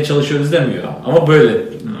yenilmeye çalışıyoruz demiyor. Ama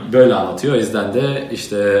böyle anlatıyor. O yüzden de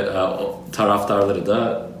işte taraftarları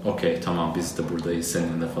da okey tamam biz de buradayız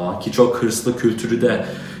seninle falan. Ki çok hırslı kültürü de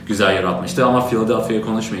güzel yaratmıştı. Ama Philadelphia'yı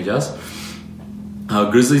konuşmayacağız.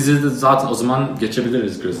 Grizzlies'i de zaten o zaman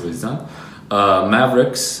geçebiliriz Grizzlies'den.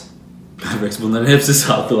 Mavericks bunların hepsi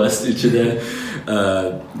Southwest. İçi de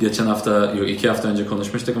geçen hafta, yok 2 hafta önce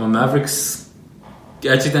konuşmuştuk ama Mavericks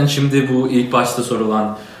gerçekten şimdi bu ilk başta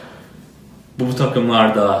sorulan bu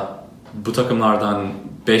takımlardan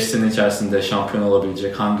 5 sene içerisinde şampiyon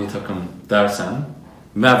olabilecek hangi takım dersen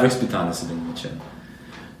Mavericks bir tanesi benim için.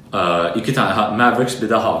 2 tane Mavericks bir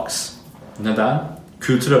de Hawks. Neden?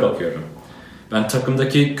 Kültüre bakıyorum. Ben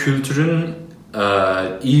takımdaki kültürün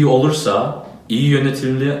iyi olursa, iyi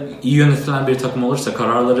yönetilen bir takım olursa,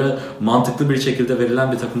 kararları mantıklı bir şekilde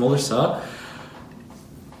verilen bir takım olursa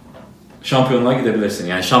şampiyonluğa gidebilirsin.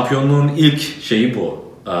 Yani şampiyonluğun ilk şeyi bu.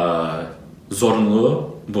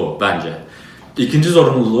 Zorunluluğu bu bence. İkinci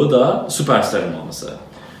zorunluluğu da süperstarın olması.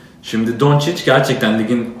 Şimdi Doncic gerçekten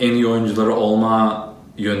ligin en iyi oyuncuları olma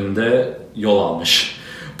yönünde yol almış.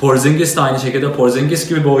 Porzingis de aynı şekilde. Porzingis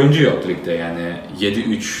gibi bir oyuncu yok ligde. Yani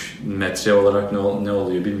 7-3 metre olarak ne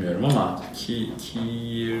oluyor bilmiyorum ama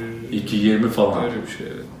 2.20 falan. Öyle bir şey,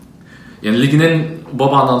 evet. Yani ligin en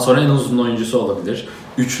babandan sonra en uzun oyuncusu olabilir.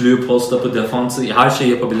 Üçlü, post-up'ı, defansı, her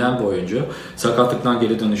şeyi yapabilen bir oyuncu. Sakatlıktan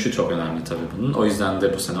geri dönüşü çok önemli tabii bunun. O yüzden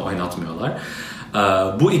de bu sene oynatmıyorlar.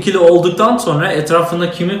 Bu ikili olduktan sonra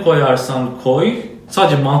etrafına kimi koyarsan koy,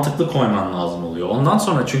 sadece mantıklı koyman lazım oluyor. Ondan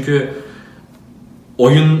sonra çünkü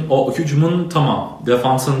o hücumun tamam,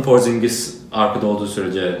 defansın Porzingis arkada olduğu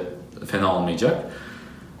sürece fena olmayacak.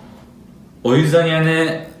 O yüzden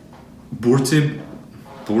yani Burti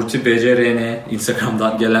BCR'ne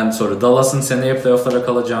Instagram'dan gelen soru. Dallas'ın seneye playoff'lara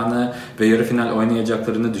kalacağını ve yarı final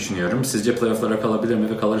oynayacaklarını düşünüyorum. Sizce playoff'lara kalabilir mi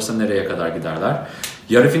ve kalırsa nereye kadar giderler?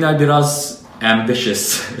 Yarı final biraz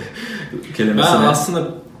ambitious kelimesine. Ben aslında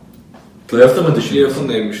playoff'ta mı düşünüyorsun? Playoff'un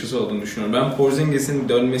da ambitious olduğunu düşünüyorum. Ben Porzingis'in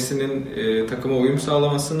dönmesinin takıma uyum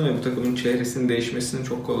sağlamasını ve bu takımın çehresinin değişmesinin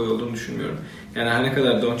çok kolay olduğunu düşünmüyorum. Yani her ne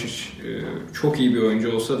kadar Doncic çok iyi bir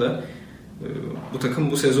oyuncu olsa da bu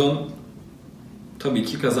takım bu sezon tabii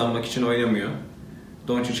ki kazanmak için oynamıyor.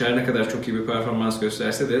 Doncic her ne kadar çok iyi bir performans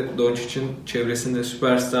gösterse de Doncic'in çevresinde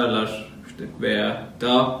süperstarlar işte veya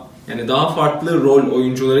daha farklı rol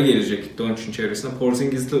oyuncuları gelecek Doncic'in çevresinde.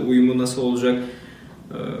 Porzingis'le uyumu nasıl olacak?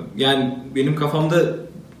 Yani benim kafamda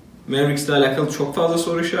Mavericks'le alakalı çok fazla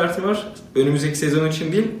soru işareti var. Önümüzdeki sezon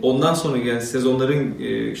için değil, ondan sonra yani sezonların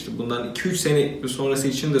işte bundan 2-3 sene sonrası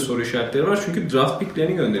için de soru işaretleri var. Çünkü draft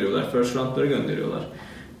picklerini gönderiyorlar, first round'ları gönderiyorlar.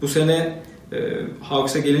 Bu sene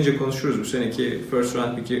Hawks'a gelince konuşuruz. Bu seneki first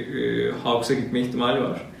round pick'i Hawks'a gitme ihtimali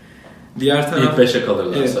var. Diğer taraf, İlk 5'e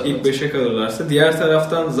kalırlarsa. Evet, ilk 5'e kalırlarsa. Diğer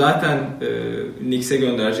taraftan zaten Knicks'e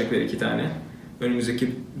gönderecekler 2 tane.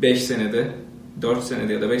 Önümüzdeki 5 senede, 4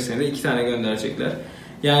 senede ya da 5 senede 2 tane gönderecekler.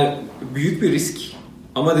 Yani büyük bir risk.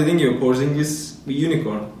 Ama dediğim gibi Porzingis bir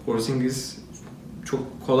unicorn. Porzingis çok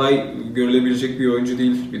kolay görülebilecek bir oyuncu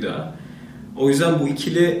değil bir daha. O yüzden bu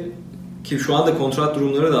ikili, ki şu anda kontrat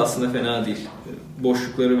durumları da aslında fena değil.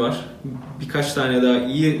 Boşlukları var. Birkaç tane daha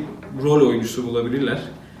iyi rol oyuncusu bulabilirler.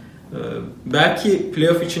 Belki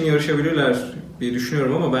playoff için yarışabilirler diye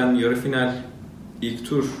düşünüyorum ama ben yarı final, ilk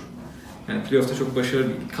tur, yani playoff'ta çok başarılı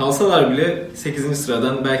kalsalar bile 8.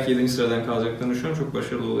 sıradan belki 7. sıradan kalacaklarını düşünüyorum. Çok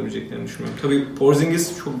başarılı olabileceklerini düşünüyorum. Tabii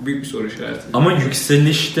Porzingis çok büyük bir soru işareti. Ama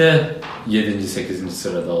yükselişte 7. 8.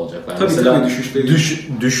 sırada olacaklar. Tabii mesela düşüşte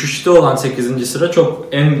düşüşte olan 8. sıra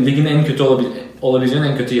çok ligin en kötü olabileceğin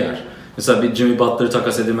en kötü yer. Mesela bir Jimmy Butler'ı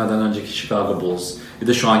takas edilmeden önceki Chicago Bulls, bir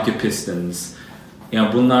de şu anki Pistons.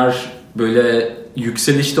 Yani bunlar böyle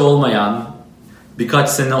yükselişte olmayan, birkaç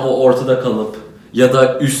sene o ortada kalıp ya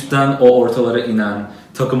da üstten o ortalara inen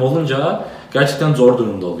takım olunca gerçekten zor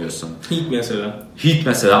durumda oluyorsun. Heat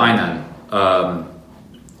mesela aynen.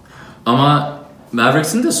 Ama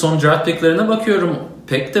Mavericks'in de son draft picklerine bakıyorum,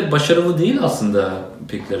 pek de başarılı değil aslında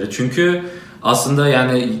pickleri. Çünkü aslında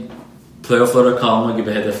yani playoff'lara kalma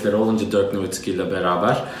gibi hedefleri olunca Dirk Nowitzki ile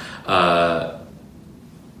beraber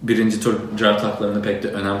birinci tur draft haklarını pek de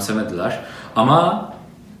önemsemediler. Ama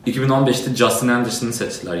 2015'te Justin Anderson'ı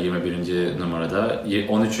seçtiler 21. numarada.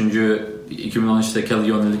 13. 2013'te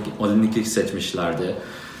Kelly Olynyk'i seçmişlerdi.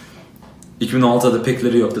 2016'da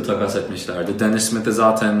pickleri yoktu, takas etmişlerdi. Dennis Smith'e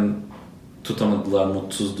zaten tutamadılar,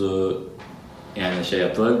 mutsuzdu. Yani şey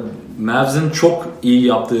yaptılar. Mavs'in çok iyi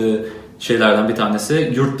yaptığı şeylerden bir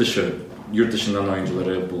tanesi yurt dışından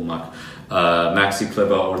oyuncuları bulmak. Maxi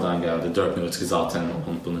Kleber oradan geldi. Dirk Nowitzki zaten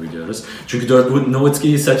bunu biliyoruz. Çünkü Dirk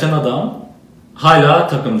Nowitzki'yi seçen adam hala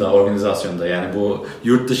takımda, organizasyonda. Yani bu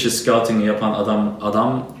yurt dışı scouting'i yapan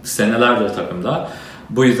adam senelerdir takımda.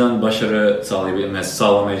 Bu yüzden başarı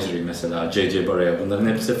sağlamayabilir mesela J.J. Barea. Bunların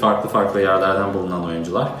hepsi farklı yerlerden bulunan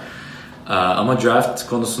oyuncular. Ama draft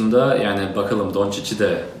konusunda yani bakalım, Doncic'i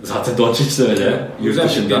de zaten Doncic de öyle.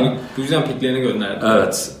 Bu yüzden picklerini gönderdi.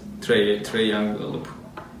 Evet. Trey Young alıp.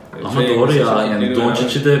 Ama doğru ya, yani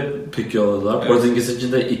Doncic'i de pick yolladılar.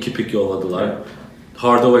 Porzingis'i de 2 pick yolladılar. Evet.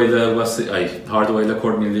 Hardaway ile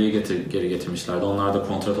Court Milley'i geri getirmişlerdi. Onlar da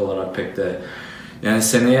kontrat olarak pek de, yani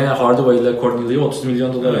seneye Hardaway ile Court Milley'i $30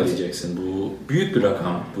 milyon ödeyeceksin. Bu büyük bir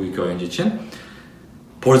rakam bu iki oyuncu için.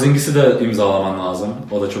 Porzingis'i de imzalaman lazım.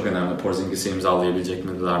 O da çok önemli. Porzingis'i imzalayabilecek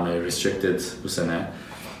miler mi? Restricted bu sene.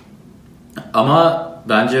 Ama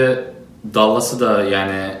bence Dallas'ı da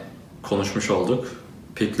yani konuşmuş olduk.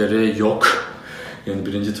 Pickleri yok. Yani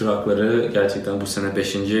birinci tur hakları gerçekten bu sene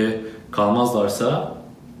 5. kalmazlarsa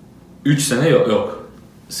 3 sene yok.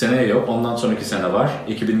 Seneye yok. Ondan sonraki sene var.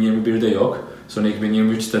 2021'de yok. Sonra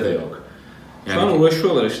 2023'te de yok. Yani şu an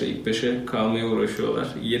uğraşıyorlar işte. İlk 5'e kalmaya uğraşıyorlar.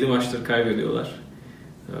 7 maçtır kaybediyorlar.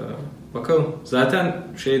 Bakalım. Zaten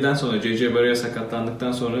şeyden sonra, J.J. Barea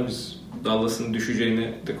sakatlandıktan sonra biz Dallas'ın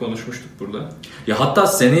düşeceğini de konuşmuştuk burada. Ya hatta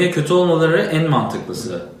seneye kötü olmaları en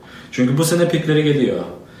mantıklısı. Çünkü bu sene pickleri geliyor.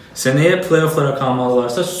 Seneye playoff'lara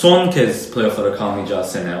kalmazlarsa son kez playoff'lara kalmayacağı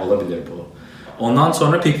sene olabilir bu. Ondan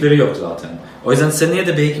sonra pickleri yok zaten. O yüzden seneye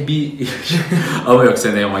de belki bir ama yok,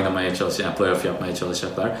 seneye oynamaya çalışacaklar, yani playoff yapmaya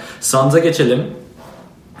çalışacaklar. Suns'a geçelim.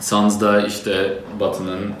 Suns da işte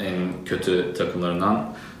Batı'nın en kötü takımlarından.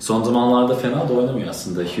 Son zamanlarda fena da oynamıyor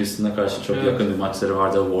aslında. Houston'a karşı çok yakın bir maçları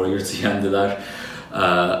vardı. Warriors'ı yendiler.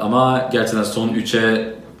 Ama gerçekten son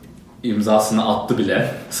 3'e imzasını attı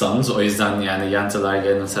bile Suns. O yüzden yani yenseler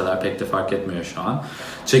yenilseler pek de fark etmiyor şu an.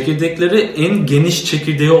 Çekirdekleri en geniş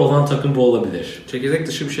çekirdeği olan takım bu olabilir. Çekirdek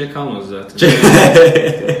dışı bir şey kalmadı zaten.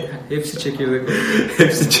 Hepsi çekirdek oldu.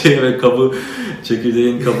 Hepsi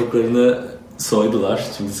çekirdeğin kabuklarını soydular.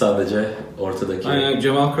 Şimdi sadece ortadaki. Aynen,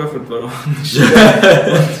 Jamal Crawford var onun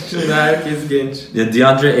dışında. Herkes genç. Ya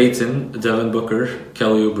DeAndre Ayton, Devin Booker,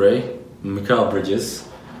 Kelly Oubre, Mikal Bridges.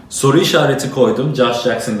 Soru işareti koydum. Josh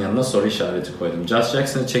Jackson'ın yanına soru işareti koydum. Josh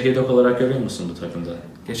Jackson'ı çekirdek olarak görüyor musun bu takımda?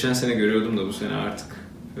 Geçen sene görüyordum da bu sene artık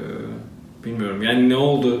bilmiyorum. Yani ne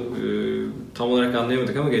oldu tam olarak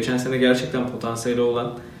anlayamadık ama geçen sene gerçekten potansiyeli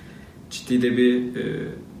olan, ciddi de bir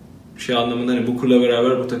şey anlamında, hani Booker'la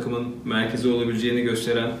beraber bu takımın merkezi olabileceğini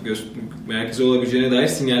gösteren, merkezi olabileceğine dair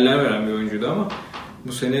sinyaller veren bir oyuncuydu ama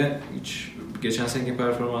bu sene hiç geçen seneki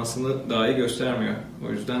performansını daha iyi göstermiyor.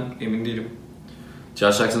 O yüzden emin değilim.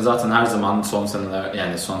 Josh Jackson zaten her zaman son seneler,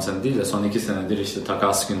 yani son sene değil de son 2 senedir işte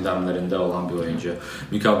takas gündemlerinde olan bir oyuncu.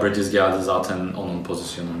 Mikal Bridges geldi zaten onun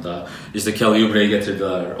pozisyonunda. İşte Kelly Oubre'yi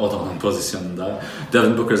getirdiler, o da onun pozisyonunda.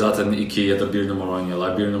 Devin Booker zaten 2 ya da 1 numara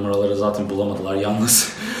oynuyorlar. 1 numaraları zaten bulamadılar.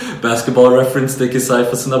 Yalnız Basketball Reference'deki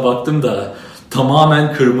sayfasına baktım da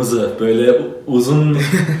tamamen kırmızı. Böyle uzun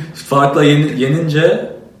farkla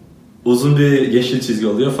yenince uzun bir yeşil çizgi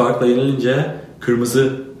oluyor. Farkla yenilince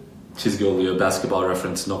kırmızı çizgi oluyor.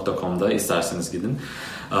 basketballreference.com'da isterseniz gidin.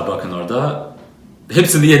 Bakın orada.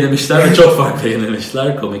 Hepsini yenilmişler ve çok farklı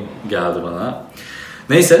yenilmişler. Komik geldi bana.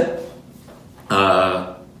 Neyse.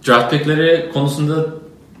 Draft pickleri konusunda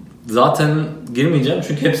zaten girmeyeceğim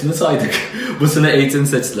çünkü hepsini saydık. Bu sene Ayton'u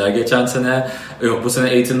seçtiler. Geçen sene bu sene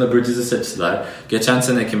Ayton'la Bridges'i seçtiler. Geçen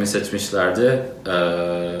sene kimi seçmişlerdi?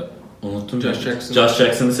 Unuttum. Josh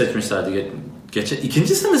Jackson'ı seçmişlerdi.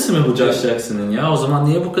 İkinci senesi mi bu Josh Jackson'ın ya? O zaman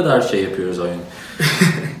niye bu kadar şey yapıyoruz oyun?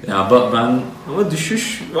 Ya ben ama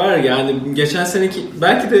düşüş var yani, geçen seneki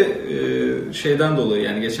belki de şeyden dolayı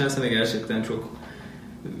yani geçen sene gerçekten çok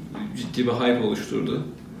ciddi bir hype oluşturdu.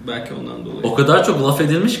 Belki ondan dolayı. O kadar çok laf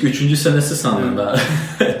edilmiş ki 3. senesi sandım ben.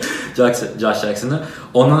 Josh Jackson'ı.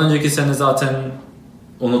 Ondan önceki sene zaten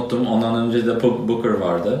unuttum. Ondan önce de Booker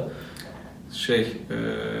vardı.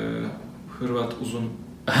 Hırvat uzun.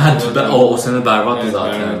 o sene berbattı evet,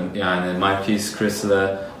 zaten. berbat. Yani Marquise Chris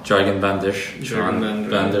ile Dragan Bender. Şu an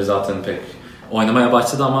Bender. Bender zaten pek oynamaya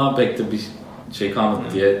başladı ama pek de bir şey kalmadı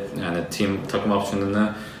diye yani takım opsiyonunu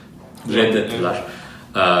reddettiler.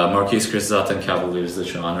 Marquise Chris zaten Cavaliers'da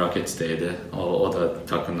şu an Rockets'teydi. O da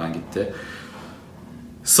takımdan gitti.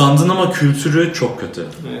 Suns'ın ama kültürü çok kötü.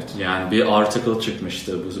 Evet. Yani bir article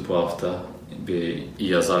çıkmıştı bu hafta. Bir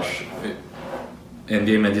yazar.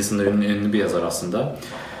 NBA medyasında ünlü bir yazar aslında.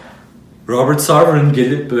 Robert Sarver'ın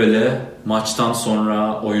gelip böyle maçtan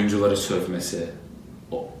sonra oyuncuları sövmesi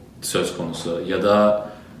söz konusu. Ya da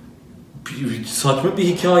saçma bir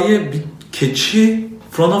hikaye, bir keçi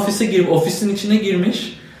front ofisin içine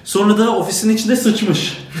girmiş. Sonra da ofisin içinde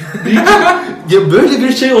sıçmış. Ya böyle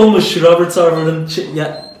bir şey olmuş Robert Sarver'ın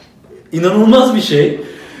ya inanılmaz bir şey.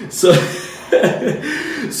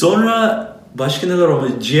 Sonra başka neler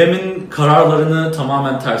olmuş? GM'in kararlarını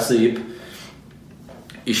tamamen terslayıp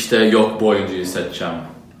işte yok bu oyuncuyu seçeceğim.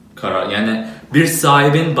 Yani bir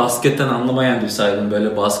sahibin basketten anlamayan bir sahibin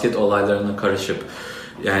böyle basket olaylarına karışıp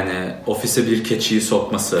yani ofise bir keçiyi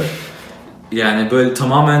sokması. Yani böyle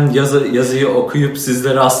tamamen yazıyı okuyup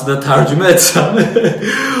sizlere aslında tercüme etsem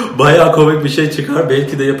bayağı komik bir şey çıkar.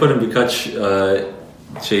 Belki de yaparım birkaç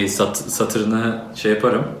satırını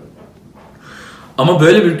yaparım. Ama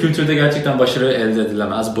böyle bir kültürde gerçekten başarı elde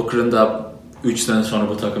edilemez. Booker'ın da 3 sene sonra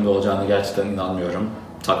bu takımda olacağını gerçekten inanmıyorum.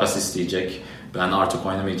 Takas isteyecek. Ben artık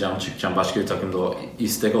oynamayacağım, çıkacağım. Başka bir takımda o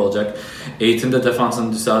istek olacak. Aiton'da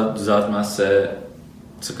defansını düzeltmezse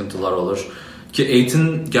sıkıntılar olur. Ki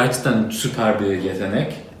Aiton gerçekten süper bir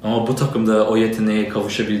yetenek. Ama bu takımda o yeteneğe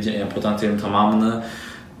kavuşabileceğini, yani potansiyelin tamamını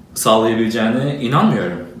sağlayabileceğine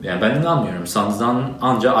inanmıyorum. Yani ben inanmıyorum. Suns'dan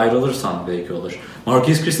anca ayrılırsan belki olur.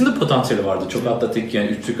 Marquise Chris'in de potansiyeli vardı. Çok atletik, yani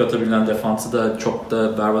üçlük atabilen, defansı da çok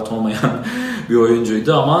da berbat olmayan bir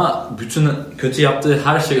oyuncuydu ama bütün kötü yaptığı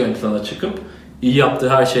her şey ön plana çıkıp iyi yaptığı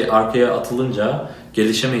her şey arkaya atılınca,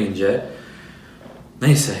 gelişemeyince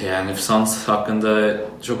neyse yani Suns hakkında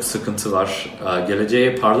çok sıkıntı var.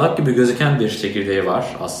 Geleceği parlak gibi gözüken bir çekirdeği var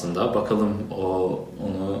aslında. Bakalım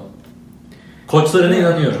onu koçlarına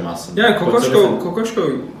inanıyorum aslında. Yani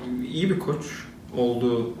Kokoškov iyi bir koç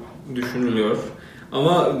olduğu düşünülüyor.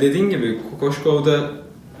 Ama dediğin gibi Kokoškov'da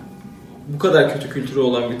bu kadar kötü kültürü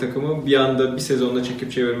olan bir takımı bir anda bir sezonda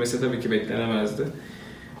çekip çevirmesi tabii ki beklenemezdi.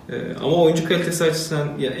 Ama oyuncu kalitesi açısından,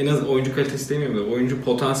 ya en az oyuncu kalitesi demeyeyim de oyuncu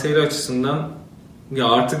potansiyeli açısından ya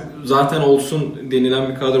artık zaten olsun denilen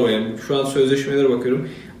bir kadro var. Yani şu an sözleşmelere bakıyorum.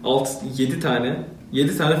 7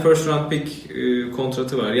 tane first round pick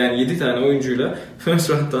kontratı var. Yani 7 tane oyuncuyla first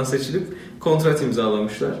round'dan seçilip kontrat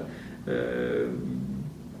imzalamışlar.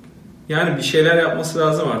 Yani bir şeyler yapması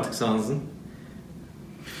lazım artık Suns'ın.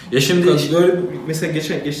 Ya şimdi böyle mesela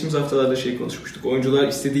geçtiğimiz haftalarda konuşmuştuk. Oyuncular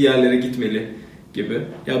istediği yerlere gitmeli gibi.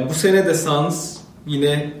 Ya bu sene de Suns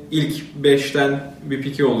yine ilk 5'ten bir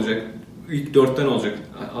piki olacak. İlk 4'ten olacak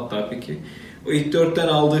hatta piki. O ilk 4'ten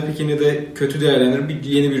aldığı pikini de kötü değerlendirip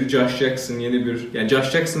yeni bir Josh Jackson, yani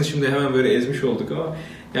Josh Jackson'ı şimdi hemen böyle ezmiş olduk ama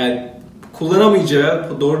yani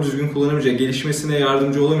doğru düzgün kullanamayacağı, gelişmesine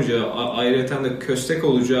yardımcı olamayacağı, ayrıca da köstek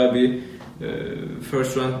olacağı bir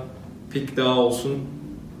first round pick daha olsun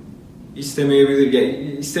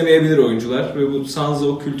istemeyebilir oyuncular ve bu Suns'da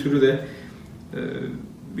o kültürü de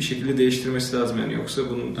bir şekilde değiştirmesi lazım yani, yoksa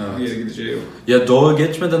bunun bir yere gideceği yok. Ya Doğu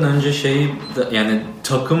geçmeden önce yani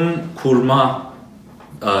takım kurma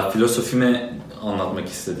filosofimi anlatmak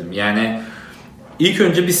istedim. Yani ilk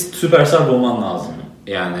önce bir süperstar bulman lazım.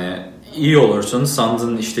 Yani iyi olursun.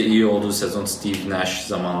 Suns'ın işte iyi olduğu sezon Steve Nash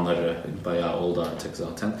zamanları bayağı oldu artık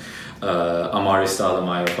zaten. Amari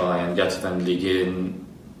Stoudemire falan, yani gerçekten ligin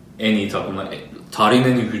en iyi takımı, tarihin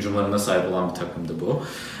en iyi hücumlarına sahip olan bir takımdı bu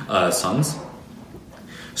Suns.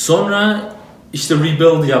 Sonra işte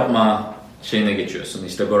rebuild yapma şeyine geçiyorsun.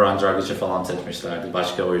 İşte Goran Dragic'i falan seçmişlerdi.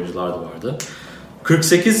 Başka oyuncular da vardı.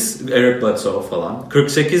 48 Eric Bledsoe falan.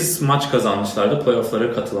 48 maç kazanmışlardı.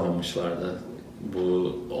 Playoff'lara katılamamışlardı.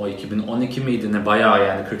 O 2012 miydi ne, bayağı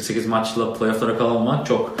yani 48 maçla playoff'lara kalamamak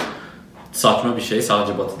çok saçma bir şey.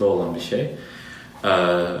 Sadece Batı'da olan bir şey.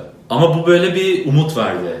 Ama bu böyle bir umut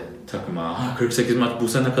verdi takıma. 48 maç bu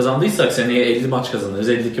sene kazandıysak seneye 50 maç kazanırız,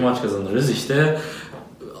 52 maç kazanırız. İşte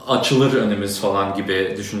açılır önümüz falan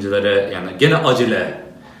gibi düşüncelere, yani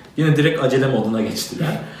gene direkt acele moduna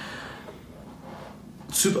geçtiler.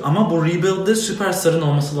 Ama bu rebuild'de süperstarın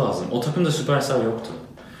olması lazım. O takımda süperstar yoktu.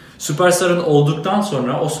 Süperstarın olduktan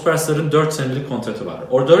sonra o süperstarın 4 senelik kontratı var.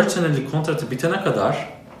 O 4 senelik kontratı bitene kadar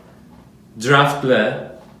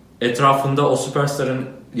draftle etrafında o süperstarın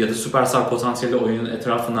ya da süperstar potansiyeli oyunun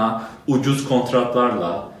etrafına ucuz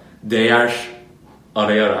kontratlarla değer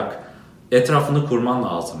arayarak etrafını kurman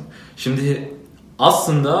lazım. Şimdi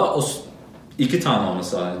aslında o 2 tane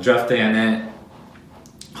olması lazım. Draft'te yani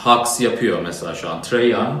Hawks yapıyor mesela şu an. Trae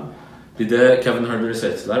Young bir de Kevin Huerter'ı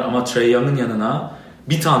seçtiler ama Trae Young'ın yanına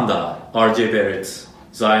bir tane daha R.J. Barrett,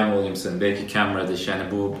 Zion Williamson, belki Cam Reddish, yani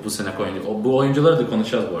bu sene oyuncu. Bu oyuncuları da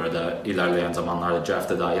konuşacağız bu arada ilerleyen zamanlarda,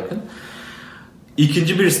 draft'e daha yakın.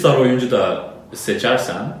 İkinci bir star oyuncu da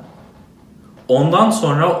seçersen ondan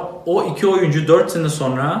sonra o 2 oyuncu 4 sene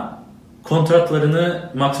sonra kontratlarını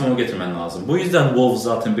maksimuma getirmen lazım. Bu yüzden Wolves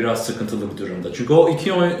zaten biraz sıkıntılı bir durumda. Çünkü o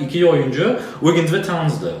iki oyuncu Wiggins ve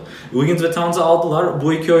Towns'dı. Wiggins ve Towns'ı aldılar.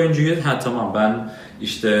 Bu 2 oyuncuyu tamam ben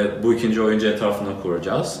işte bu ikinci oyuncu etrafında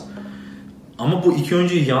kuracağız. Ama bu 2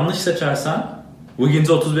 oyuncuyu yanlış seçersen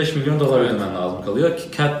Wiggins'e $35 milyon ödemen lazım kalıyor.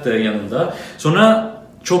 Cat de yanında. Sonra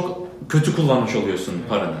çok kötü kullanmış oluyorsun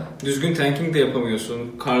paranı. Düzgün tanking de yapamıyorsun.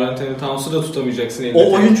 Karl Anthony Towns'u da tutamayacaksın.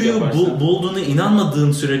 O oyuncuyu bulduğuna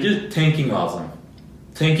inanmadığın sürece tanking lazım.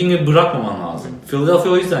 Tanking'i bırakmaman lazım. Philadelphia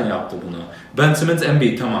o yüzden yaptı bunu. Ben Simmons,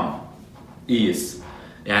 Embiid tamam. İyiyiz.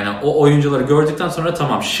 Yani o oyuncuları gördükten sonra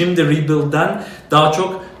tamam. Şimdi rebuild'den daha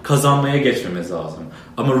çok kazanmaya geçmemiz lazım.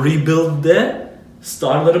 Ama rebuild'de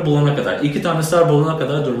starları bulana kadar, 2 tane star bulana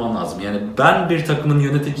kadar durman lazım. Yani ben bir takımın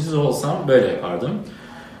yöneticisi olsam böyle yapardım.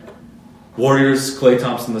 Warriors, Klay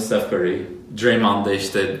Thompson'da Steph Curry, Draymond'da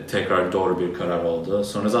işte tekrar doğru bir karar oldu.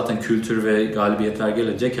 Sonra zaten kültür ve galibiyetler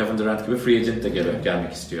gelince Kevin Durant gibi free agent de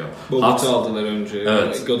gelmek istiyor. Bogut'u aldılar önce,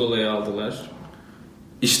 evet. Godola'yı aldılar.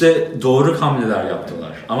 İşte doğru hamleler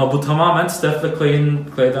yaptılar. Ama bu tamamen Steph ve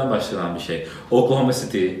Clay'den başlayan bir şey. Oklahoma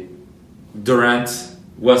City, Durant,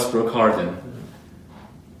 Westbrook, Harden.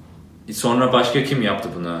 Sonra başka kim yaptı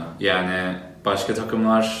bunu? Yani başka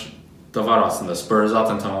takımlar da var aslında. Spurs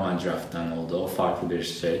zaten tamamen draft'tan oldu. O farklı bir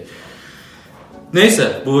şey.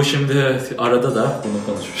 Neyse, bu şimdi arada da bunu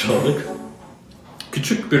konuşmuş olduk.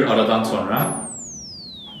 Küçük bir aradan sonra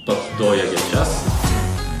Doğu'ya geçeceğiz.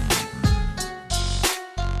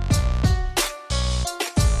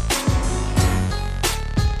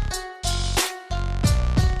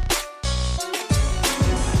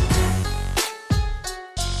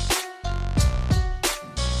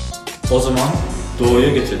 O zaman Doğu'ya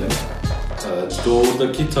geçelim.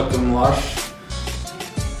 Doğu'daki takımlar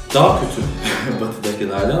daha kötü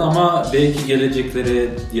Batı'dakilerden ama belki gelecekleri,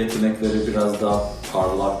 yetenekleri biraz daha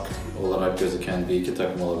parlak olarak gözüken bir iki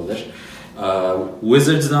takım olabilir.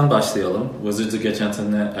 Wizards'dan başlayalım. Wizards'ı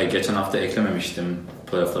geçen hafta eklememiştim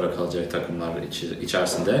playoff'lara kalacak takımlar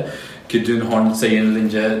içerisinde. Ki dün Hornets'e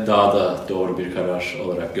yenilince daha da doğru bir karar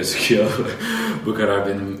olarak gözüküyor. Bu karar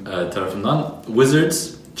benim tarafımdan. Wizards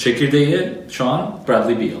çekirdeği şu an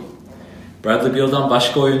Bradley Beal. Bradley Beal'dan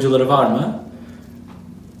başka oyuncuları var mı?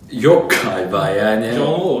 Yok galiba yani.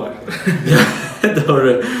 John Wall var.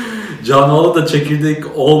 Doğru. John Wall da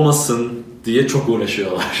çekirdek olmasın diye çok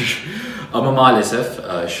uğraşıyorlar. Ama maalesef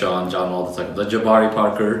şu an John Wall'da takımda. Jabari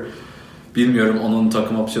Parker, bilmiyorum, onun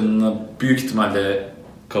takım opsiyonunu büyük ihtimalle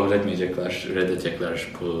kabul etmeyecekler, reddedecekler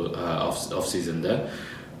bu off-season'da.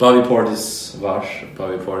 Bobby Portis var.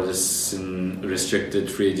 Bobby Portis'in restricted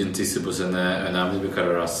free agency'si bu sene önemli bir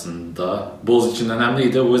karar aslında. Bulls için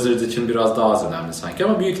önemliydi, Wizards için biraz daha az önemli sanki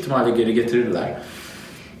ama büyük ihtimalle geri getirirler.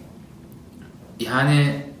 Yani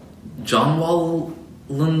John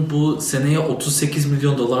Wall'ın bu seneye $38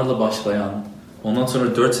 milyon başlayan, ondan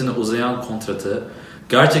sonra 4 sene uzayan kontratı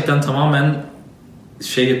gerçekten tamamen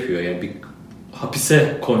şey yapıyor, yani bir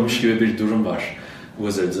hapise koymuş gibi bir durum var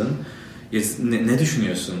Wizards'ın. Ne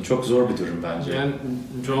düşünüyorsun? Çok zor bir durum bence. Yani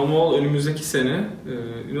John Wall önümüzdeki sene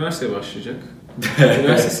üniversiteye başlayacak.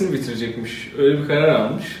 Üniversitesini bitirecekmiş. Öyle bir karar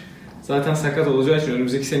almış. Zaten sakat olacağı için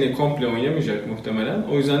önümüzdeki seneyi komple oynamayacak muhtemelen.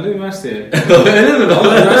 O yüzden de üniversiteye. Öyle mi?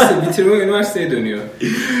 Ama üniversite bitirme üniversiteye dönüyor.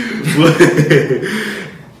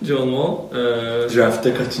 John Wall.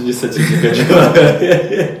 Draft'ta kaçıncı seçecek acaba?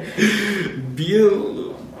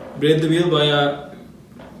 Bradley Beal bayağı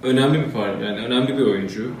önemli bir parça, yani önemli bir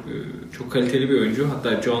oyuncu, çok kaliteli bir oyuncu.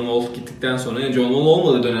 Hatta John Wall gittikten sonra, yani John Wall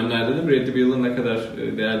olmadığı dönemlerde de Bradley Beal'ın ne kadar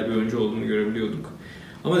değerli bir oyuncu olduğunu görebiliyorduk.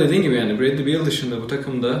 Ama dediğin gibi yani Bradley Beal dışında bu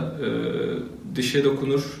takımda dişe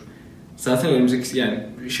dokunur. Zaten önümüzdeki, yani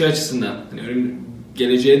şey açısından, hani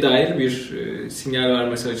geleceğe dair bir sinyal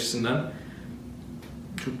vermesi açısından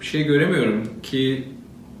çok bir şey göremiyorum ki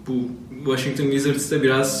bu Washington Wizards'ta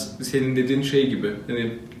biraz senin dediğin şey gibi.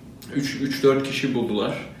 Hani 3-4 kişi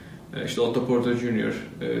buldular. İşte Otto Porter Jr.,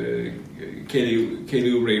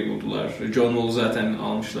 Kelly Oubre'yi buldular. John Wall'u zaten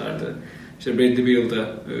almışlardı. İşte Bradley Beal'da...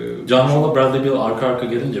 John Wall'la Bradley Beal arka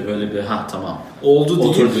gelince böyle bir tamam. Oldu değil.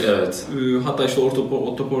 Oturdu, evet. Hatta işte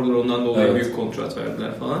Otto Porter ondan dolayı büyük kontrat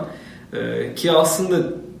verdiler falan. Ki aslında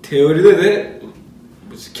teoride de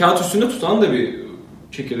kağıt üstünde tutan da bir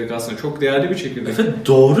çekirdek aslında. Çok değerli bir çekirdek. Evet,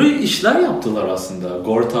 doğru işler yaptılar aslında.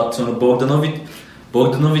 Gortat, sonra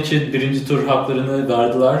Bogdanovic'e birinci tur haklarını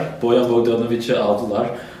verdiler. Bojan Bogdanovic'i aldılar.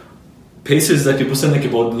 Pacers'daki bu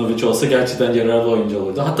seneki Bogdanovic olsa gerçekten yararlı oyuncu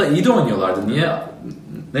olurdu. Hatta iyi de oynuyorlardı. Niye?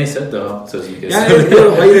 Neyse, devam, sözünü kesin. Yani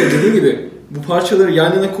hayır, dediğim gibi bu parçaları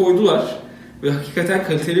yan yana koydular ve hakikaten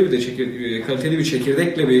kaliteli bir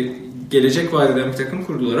çekirdekle bir gelecek vaat eden bir takım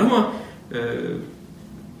kurdular ama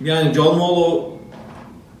yani John Wall o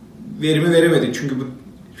verimi veremedi. Çünkü bu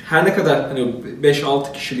her ne kadar hani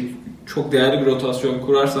 5-6 kişilik çok değerli bir rotasyon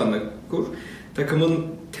kurarsan da kur, takımın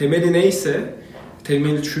temeli neyse,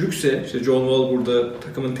 temeli çürükse, işte John Wall burada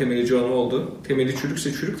takımın temeli John Wall'du. Temeli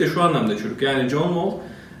çürükse, çürük de şu anlamda çürük. Yani John Wall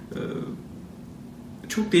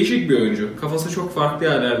çok değişik bir oyuncu. Kafası çok farklı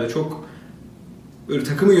yerlerde, çok böyle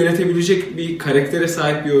takımı yönetebilecek bir karaktere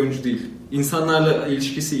sahip bir oyuncu değil. İnsanlarla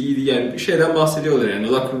ilişkisi iyi değil. Yani bir şeyden bahsediyorlar yani.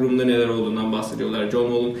 Locker room'da neler olduğundan bahsediyorlar. John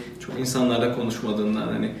Wall'un çok insanlarla konuşmadığından,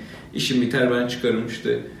 hani işim biter ben çıkarım,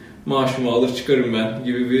 işte maaşımı alır çıkarım ben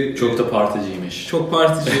gibi bir... Çok da particiymiş. Çok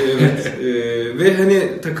partici, evet. Ve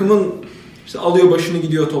hani takımın işte alıyor başını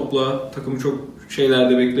gidiyor topla. Takımı çok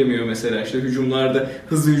şeylerde beklemiyor mesela. İşte hücumlarda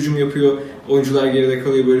hızlı hücum yapıyor. Oyuncular geride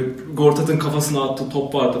kalıyor. Böyle Gortat'ın kafasına attığı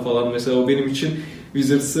top vardı falan. Mesela o benim için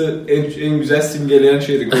Wizards'ı en güzel simgeleyen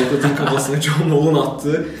şeydi. Gortat'ın kafasına John Wall'un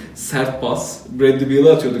attığı sert pas. Bradley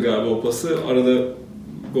Beal'a atıyordu galiba o pası. Arada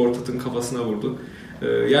Gortat'ın kafasına vurdu.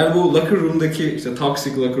 Yani bu locker room'daki işte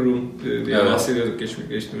toxic locker room diye bahsediyorduk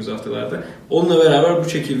geçtiğimiz haftalarda. Onunla beraber bu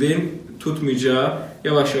çekirdeğin tutmayacağı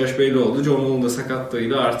yavaş yavaş belli oldu. John Wall'un da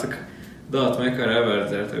sakatlığıyla artık dağıtmaya karar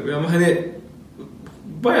verdiler tabii. Ama hani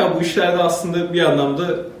bayağı bu işlerde aslında bir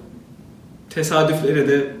anlamda tesadüflere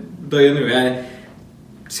de dayanıyor. Yani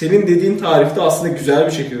senin dediğin tarihte aslında güzel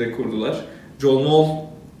bir çekirdek kurdular. John Wall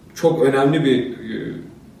çok önemli bir,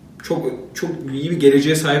 çok iyi bir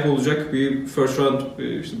geleceğe sahip olacak bir first round,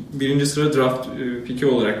 işte birinci sıra draft pick'i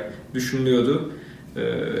olarak düşünülüyordu.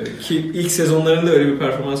 Ki ilk sezonlarında öyle bir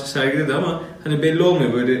performans sergiledi ama hani belli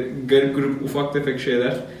olmuyor, böyle garip ufak tefek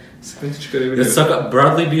şeyler sıkıntı çıkarabiliyor.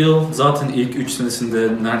 Bradley Beal zaten ilk 3 senesinde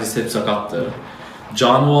neredeyse hep sakattı.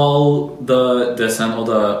 John Wall da desen o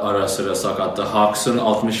da ara sıra sakattı. Hawks'ın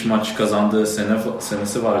 60 maç kazandığı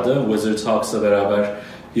senesi vardı. Wizards Hawks'la beraber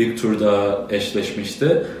ilk turda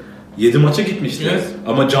eşleşmişti. 7 maça gitmişti. Evet.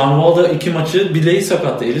 Ama John Wall da 2 maçı bileği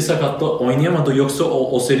sakattı, eli sakattı, oynayamadı. Yoksa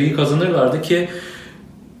o seriyi kazanırlardı ki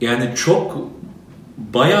yani çok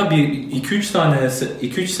bayağı bir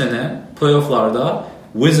 2-3 sene playoff'larda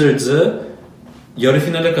Wizards'ı yarı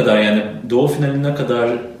finale kadar, yani doğu finaline kadar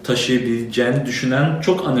taşıyabileceğini düşünen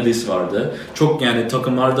çok analist vardı. Çok yani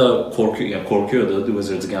takımlar da korkuyordu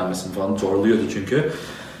Wizards'ı gelmesin falan, zorluyordu çünkü.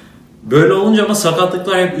 Böyle olunca ama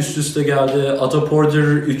sakatlıklar hep üst üste geldi. Otto Porter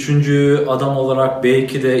 3. adam olarak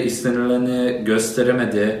belki de istenileni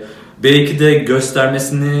gösteremedi. Belki de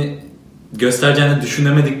göstereceğini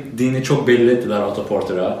düşünemediğini çok belli ettiler Otto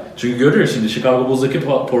Porter'a. Çünkü görüyoruz şimdi Chicago Bulls'daki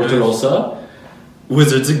Porter olsa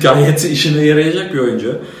Wizards'ın gayet işine yarayacak bir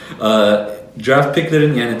oyuncu. Draft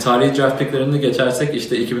picklerin, yani tarihi draft picklerini geçersek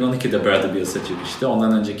işte 2012'de Bradley Beal seçilmişti.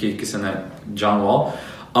 Ondan önceki 2 sene John Wall.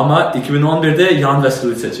 Ama 2011'de Jan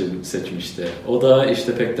Vesely seçmişti. O da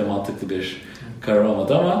işte pek de mantıklı bir karar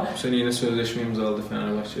olmadı ama... Bu sene yine sözleşme imzaladı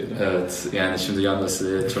Fenerbahçe'yle. Evet, yani şimdi Jan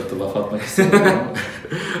Vesely'ye çok da laf atmak istemiyorum.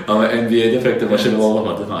 Ama NBA'de pek de başarılı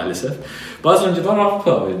olamadı maalesef. Bazı oyuncular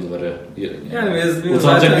Avrupa oyuncuları. Yani Wesley'nin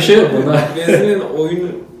utanacak zaten, bir şey yok bunda. Wesley'nin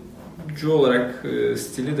oyuncu olarak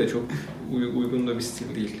stili de çok uygun da bir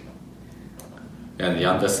stil değil. Yani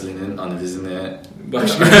Jan Vesely'nin analizini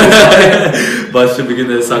başka bir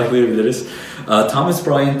güne saklayabiliriz. Thomas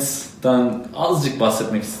Bryant'tan azıcık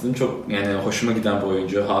bahsetmek istedim. Çok yani hoşuma giden bir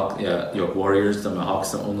oyuncu. Warriors'da mı?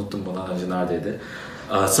 Hawks'ta unuttum, bundan önce neredeydi?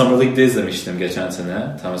 Summer League'de izlemiştim geçen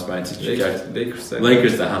sene. Thomas Bryant'ı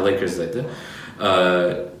Lakers'daydı.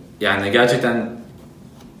 Yani gerçekten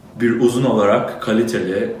bir uzun olarak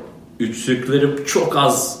kaliteli. Üçlükleri çok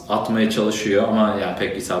az atmaya çalışıyor ama yani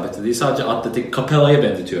pek isabetli değil. Sadece atletik, Capella'ya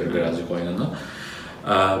benzetiyorum birazcık oyununu.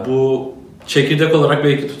 Bu çekirdek olarak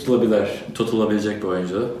belki tutulabilecek bir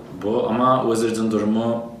oyuncu bu, ama Wizards'ın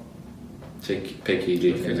durumu pek iyi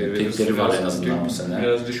değil. Yani pikleri var en azından bu sene.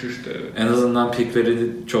 Biraz düşüştü. Evet. En azından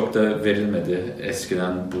pikleri çok da verilmedi.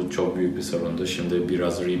 Eskiden bu çok büyük bir sorundu. Şimdi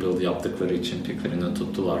biraz rebuild yaptıkları için piklerini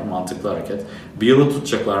tuttular. Mantıklı hareket. Bir yılı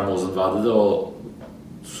tutacaklar mı uzun vadede, o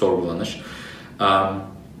sorgulanır.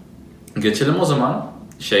 Geçelim o zaman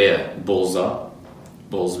Bulls'a.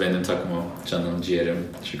 Bulls benim takımım, canım ciğerim,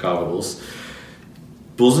 Chicago Bulls.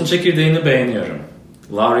 Bulls'un çekirdeğini beğeniyorum.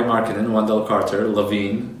 Lauri Markkanen, Wendell Carter,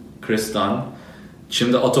 LaVine, Chris Dunn.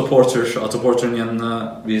 Şimdi Otto Porter'ın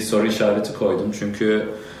yanına bir soru işareti koydum. Çünkü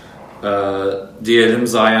diyelim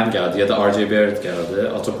Zion geldi ya da RJ Barrett geldi.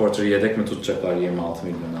 Otto Porter'ı yedek mi tutacaklar 26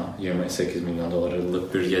 milyona, 28 milyon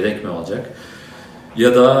dolarlık bir yedek mi olacak?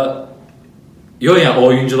 Ya da yani o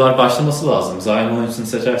oyuncular başlaması lazım. Zion oyuncusunu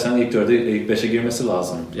seçersen ilk 4'e, ilk 5'e girmesi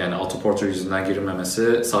lazım. Yani Otto Porter yüzünden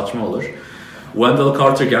girilmemesi saçma olur. Wendell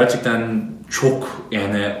Carter gerçekten çok,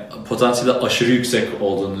 yani potansiyeli aşırı yüksek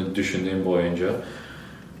olduğunu düşündüğüm bir oyuncu.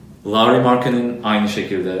 Lauri Markkanen aynı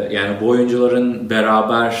şekilde. Yani bu oyuncuların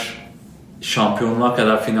beraber şampiyonluğa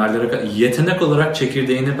kadar, finallere kadar yetenek olarak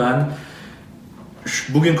çekirdeğini ben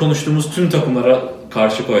bugün konuştuğumuz tüm takımlara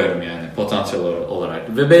karşı koyarım yani potansiyel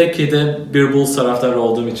olarak. Ve belki de bir Bulls taraftarı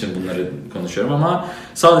olduğum için bunları konuşuyorum ama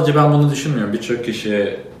sadece ben bunu düşünmüyorum. Birçok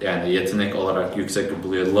kişi yani yetenek olarak yüksek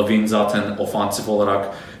buluyor. LaVine zaten ofansif olarak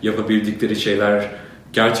yapabildikleri şeyler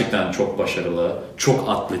gerçekten çok başarılı. Çok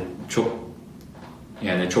atlet,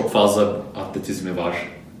 çok fazla atletizmi var.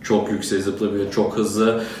 Çok yüksek zıplıyor, çok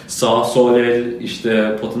hızlı. Sağ sol el,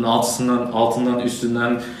 işte potun altından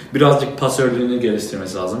üstünden birazcık pasörlüğünü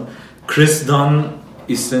geliştirmesi lazım. Chris Dunn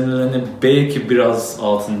istenilenin belki biraz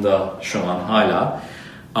altında şu an hala.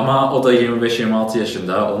 Ama o da 25-26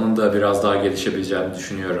 yaşında. Onun da biraz daha gelişebileceğini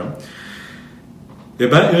düşünüyorum.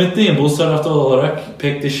 Ya ben ümitliyim. Bulls taraftarı olarak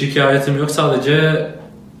pek de şikayetim yok. Sadece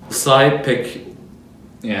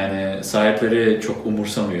sahipleri çok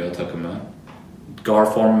umursamıyor takımı.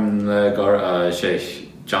 Gar Forman'la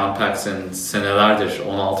John Paxson senelerdir,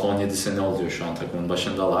 16-17 sene oluyor şu an takımın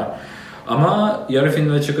başındalar. Ama yarı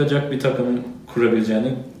finale çıkacak bir takım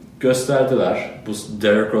kurabileceğini gösterdiler. Bu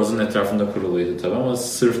Derrick Rose'un etrafında kuruluydu tabii ama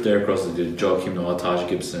sırf Derrick Rose değil. Joakim Noah, Taj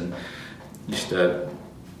Gibson, işte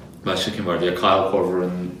başka kim vardı ya, Kyle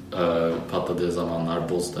Korver'ın patladığı zamanlar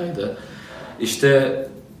Bulls'taydı. İşte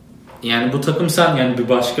yani bu takım bir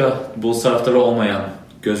başka Bulls taraftarı olmayan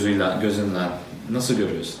gözünden nasıl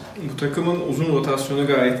görüyorsun? Bu takımın uzun rotasyonu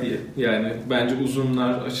gayet iyi. Yani bence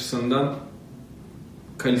uzunlar açısından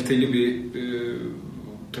kaliteli bir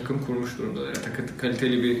takım kurmuş durumdalar. Yani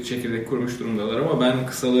kaliteli bir çekirdek kurmuş durumdalar ama ben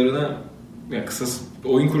kısalarına kısa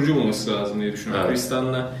oyun kurucu olması lazım diye düşünüyorum. Evet. Chris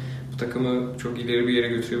Dunn'la bu takımı çok ileri bir yere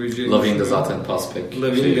götürebileceğini LaVine düşünüyorum. de zaten pas pek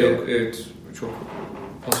LaVine de yok. evet, çok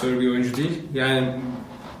pasör bir oyuncu değil. Yani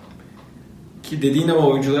ki dediğin ama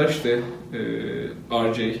oyuncular işte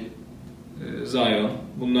RJ, Zion,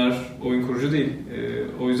 bunlar oyun kurucu değil.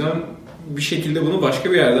 O yüzden bir şekilde bunu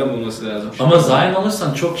başka bir yerden bulması lazım. Ama Zion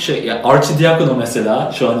alırsan çok Arcidiakono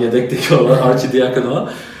mesela, şu an yedekteki olan Arcidiakono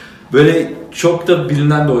böyle çok da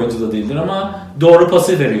bilinen bir oyuncu da değildir ama doğru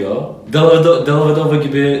pası veriyor. Dellavedova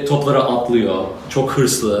gibi toplara atlıyor. Çok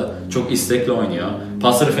hırslı, çok istekli oynuyor.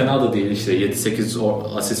 Pasları fena da değil, işte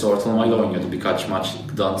 7-8 asist ortalamayla oynuyordu birkaç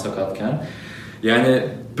maçdan sakatken. Yani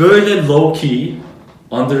böyle low key,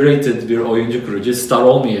 underrated bir oyuncu kurucu, star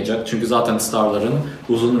olmayacak. Çünkü zaten starların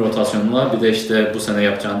uzun rotasyonla bir de işte bu sene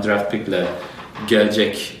yapacağın draft pick'le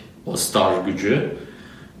gelecek o star gücü.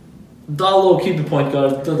 Daha low key bir point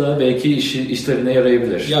guard'da da belki işlerine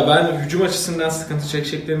yarayabilir. Ya ben hücum açısından sıkıntı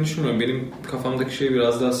çekeceklerini düşünmüyorum. Benim kafamdaki şey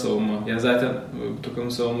biraz daha savunma. Yani zaten bu takımın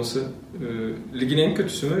savunması ligin en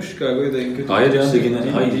kötüsü mü? Chicago'ya da en kötüsü. Hayır ya, ligin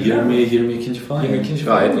 20-22. falan. 22.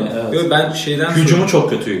 Gayet falan. Evet. Yok, ben şeyden hücumu çok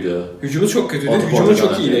kötüydü. Hücumu çok kötüydü. Hücumu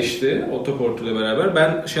çok iyileşti Otto Porter'la beraber.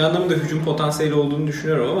 Ben şey anlamda hücum potansiyeli olduğunu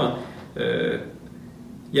düşünüyorum ama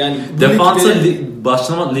yani defansa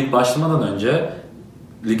lig başlamadan önce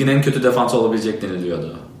ligin en kötü defansı olabilecek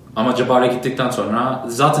deniliyordu. Ama Jabari gittikten sonra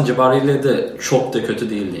zaten Jabari ile de çok da kötü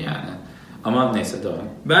değildi yani. Ama neyse, devam.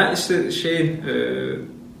 Ben işte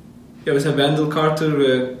ya mesela Wendell Carter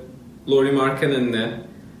ve Lauri Markkanen'le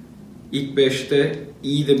ilk 5'te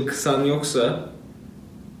iyi de bir kısan yoksa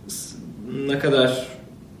ne kadar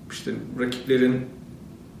işte rakiplerin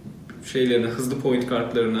hızlı point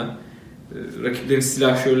kartlarına, rakiplerin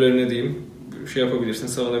silahşörlerine diyeyim şey yapabilirsin,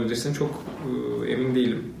 savunabilirsin. Çok emin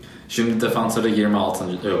değilim. Şimdi defansları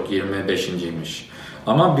 25.'ymiş.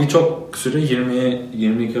 Ama birçok süre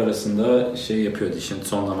 20-22 arasında yapıyordu. Şimdi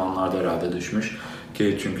son zamanlarda herhalde düşmüş.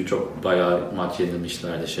 Ki çünkü çok bayağı maç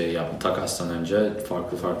yenilmişlerdi takastan önce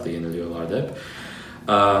farklı yeniliyorlardı hep.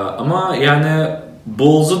 Ama yani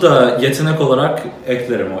Bulls'u da yetenek olarak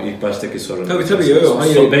eklerim o ilk baştaki sorunu. Tabii yok.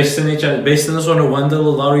 Hayır. 5 sene sonra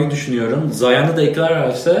Wendell'ı, Lowry'i düşünüyorum. Zion'ı da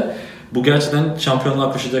eklerlerse bu gerçekten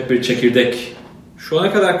şampiyonluğa koşacak bir çekirdek. Şu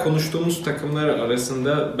ana kadar konuştuğumuz takımlar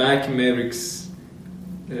arasında belki Mavericks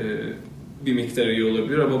bir miktar iyi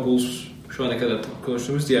olabilir ama Bulls şu ana kadar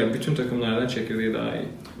konuştuğumuz diğer bütün takımlardan çekirdeği daha iyi.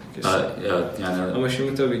 Evet, yani. Ama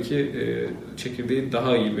şimdi tabii ki çekirdeği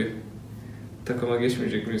daha iyi bir takıma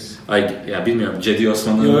geçmeyecek miyiz? Ya bilmiyorum. Cedi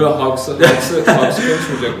Osman'ın... Yok Hawks'ı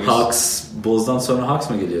konuşmayacak mıyız? Hawks, Bulls'dan sonra Hawks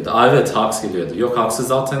mı geliyordu? Evet, Hawks geliyordu. Yok Hawks'ı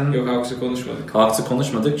zaten... Yok Hawks'ı konuşmadık. Hawks'ı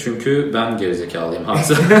konuşmadık çünkü ben gerizekalıyım.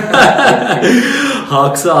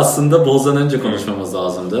 Hawks'ı aslında Bulls'dan önce konuşmamız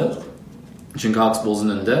lazımdı. Çünkü Hawks Bulls'un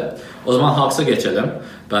önünde. O zaman Hawks'a geçelim.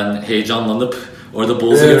 Ben heyecanlanıp orada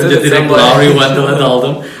Bulls'u görünce direkt Lowry Wendell'a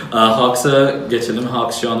daldım. Hawks'a geçelim.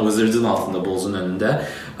 Hawks şu an Wizards'ın altında, Bulls'un önünde.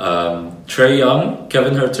 Trae Young,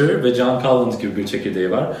 Kevin Huerter ve John Collins gibi bir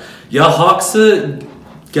çekirdeği var. Ya Hawks'ı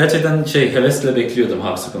gerçekten hevesle bekliyordum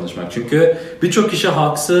Hawks'ı konuşmak. Çünkü birçok kişi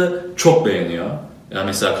Hawks'ı çok beğeniyor. Yani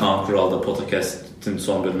mesela Kaan Kural'da podcast'in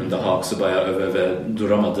son bölümünde Hawks'ı bayağı öve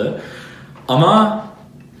duramadı. Ama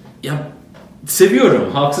ya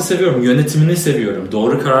seviyorum. Hawks'ı seviyorum. Yönetimini seviyorum.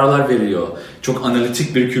 Doğru kararlar veriyor. Çok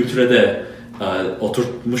analitik bir kültüre de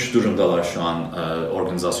oturtmuş durumdalar şu an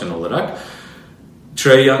organizasyon olarak.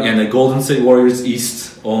 Trae Young, yani Golden State Warriors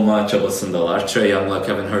East olma çabasındalar. Trae Young'la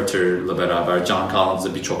Kevin Huerter'la beraber John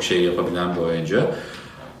Collins'la birçok şey yapabilen bir oyuncu.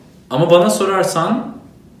 Ama bana sorarsan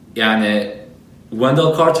yani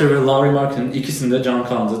Wendell Carter ve Lauri Markkanen ikisini de John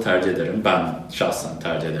Collins'ı tercih ederim. Ben şahsen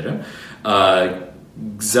tercih ederim.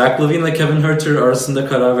 Zach LaVine ile Kevin Huerter arasında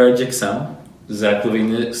karar vereceksem Zach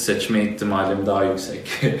LaVine'i seçme ihtimalim daha yüksek.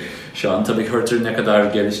 Şu an tabii Huerter ne kadar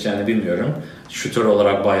gelişeceğini bilmiyorum. Şutör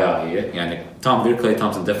olarak bayağı iyi. Yani tam bir Klay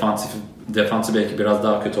Thompson. Defansı belki biraz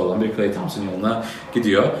daha kötü olan bir Klay Thompson yoluna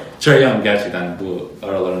gidiyor. Trae Young gerçekten bu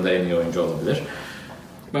aralarında en iyi oyuncu olabilir.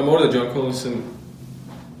 Ben bu arada John Collins'ın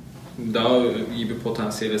daha iyi bir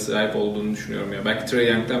potansiyele sahip olduğunu düşünüyorum ya. Belki Trae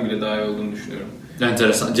Young'dan bile daha iyi olduğunu düşünüyorum.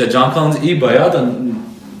 Enteresan. John Collins iyi bayağı da...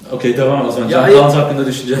 Okey, devam o zaman. John Collins hakkında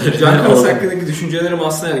düşüncelerim. John Collins hakkındaki düşüncelerim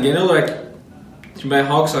aslında yani genel olarak... Şimdi ben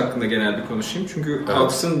Hawks hakkında genel bir konuşayım. Çünkü evet.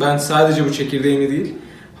 Hawks'ın ben sadece bu çekirdeğini değil,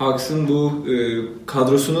 Hawks'ın bu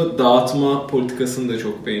kadrosunu dağıtma politikasını da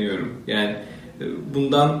çok beğeniyorum. Yani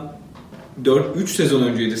bundan 4-3 sezon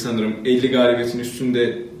önceydi sanırım 50 galibiyetin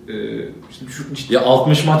üstünde ya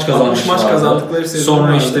 60 maç kazanmışlar. 60 maç kazandıkları sezon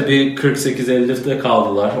sonra vardı. işte bir 48-50'de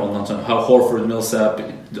kaldılar. Ondan sonra Horford, Millsap,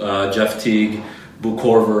 Jeff Teague, bu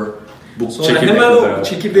Korver, bu sonra hemen o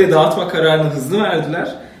çekirdeği dağıtma kararını hızlı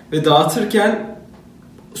verdiler ve dağıtırken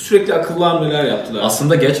sürekli akıllı hamleler yaptılar.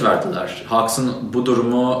 Aslında geç verdiler. Hawks'ın bu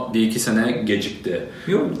durumu 1-2 sene gecikti.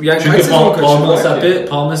 Yok, yani çünkü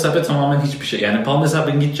Paul Millsap'e tamamen hiçbir şey. Yani Paul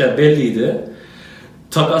Millsap'in gideceği belliydi.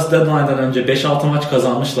 Takas deadline'dan önce 5-6 maç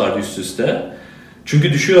kazanmışlardı üst üste.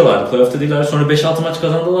 Çünkü düşüyorlardı. Playoff'ta değiller. Sonra 5-6 maç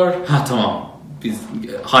kazandılar. Ha tamam. Biz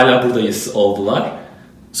hala buradayız oldular.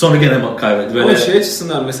 Sonra gene kaybetti. Böyle... Ama şey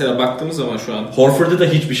açısından mesela baktığımız zaman şu an Horford'u da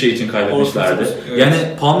hiçbir şey için kaybetmişlerdi. Evet. Yani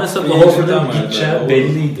Paul Millsap'la Horford'un gideceği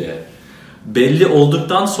belliydi. Belli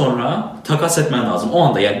olduktan sonra takas etmen lazım. O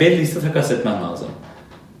anda yani belliyse takas etmen lazım.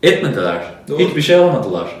 Etmediler. Doğru. Hiçbir şey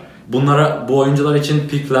almadılar. Bu oyuncular için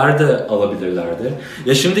pikler de alabilirlerdi.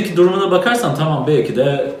 Ya şimdiki durumuna bakarsan tamam belki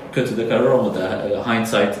de kötü de karar olmadı.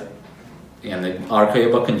 Hindsight yani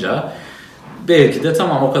arkaya bakınca belki de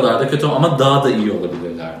tamam o kadar da kötü ama daha da iyi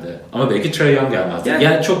olabilirlerdi. Ama belki Trae Young gelmezdi.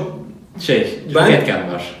 Yani çok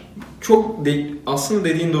etken var. Aslında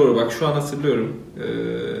dediğin doğru. Bak şu an hatırlıyorum.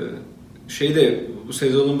 Bu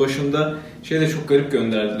sezonun başında de çok garip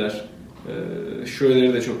gönderdiler.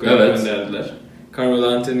 Schroeder'i de çok garip gönderdiler. Carmelo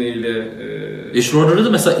Anthony ile Schroeder'ı da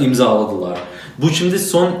mesela imzaladılar. Bu şimdi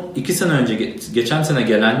son 2 sene önce geçen sene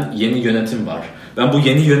gelen yeni yönetim var. Ben bu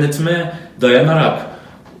yeni yönetime dayanarak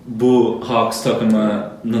bu Hawks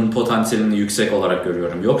takımının potansiyelini yüksek olarak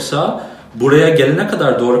görüyorum. Yoksa buraya gelene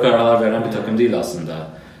kadar doğru kararlar veren bir takım değil aslında.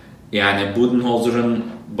 Yani Budenholzer'ın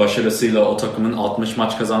başarısıyla o takımın 60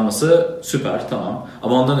 maç kazanması süper, tamam.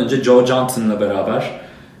 Ama ondan önce Joe Johnson'la beraber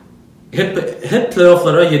hep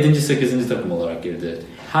playoff'lara 7. 8. takım olarak girdi.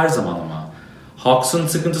 Her zaman ama. Hawks'ın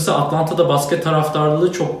sıkıntısı Atlanta'da basket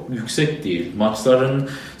taraftarlığı çok yüksek değil. Maçların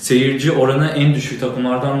seyirci oranı en düşük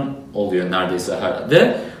takımlardan oluyor neredeyse her.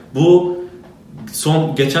 Ve bu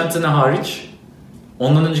son geçen sene hariç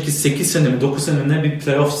ondan önceki 8 sene mi 9 sene mi bir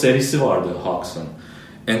playoff serisi vardı Hawks'ın.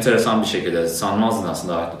 Enteresan bir şekilde sanmazdın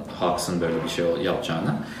aslında Hawks'ın böyle bir şey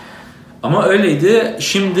yapacağını. Ama öyleydi.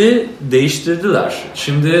 Şimdi değiştirdiler.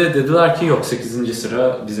 Şimdi dediler ki yok 8.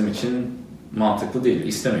 sıra bizim için mantıklı değil.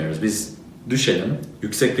 İstemiyoruz. Biz düşelim.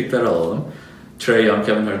 Yüksek pikler alalım. Trae Young,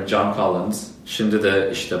 Kevin Durant, John Collins. Şimdi de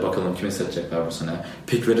işte bakalım kimi seçecekler bu sene.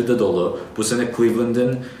 Pikleri de dolu. Bu sene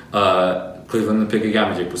Cleveland'ın piki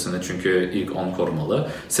gelmeyecek bu sene çünkü ilk 10 korumalı.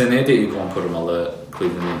 Seneye de ilk 10 korumalı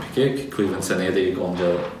Cleveland'ın piki. Cleveland seneye de ilk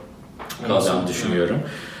 10'da kalacağını düşünüyorum.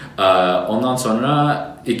 Ondan sonra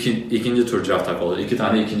ikinci tur draft hakkı olacak. 2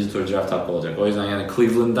 tane ikinci tur draft hakkı olacak. O yüzden yani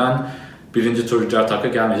Cleveland'dan birinci tur draft hakkı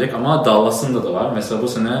gelmeyecek ama Dallas'ın da var. Mesela bu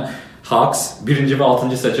sene Hawks 1. ve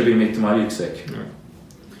 6. seçebilme ihtimali yüksek. Evet.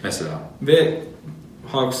 Mesela. Ve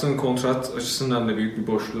Hawks'ın kontrat açısından da büyük bir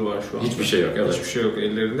boşluğu var şu an. Hiçbir şey yok. Evet. Hiçbir şey yok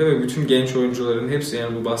ellerinde ve bütün genç oyuncuların hepsi,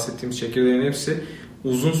 yani bu bahsettiğimiz çekirdeğin hepsi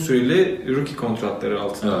uzun süreli rookie kontratları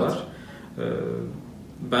altındalar. Evet.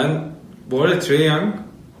 Ben bu arada Trae Young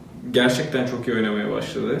gerçekten çok iyi oynamaya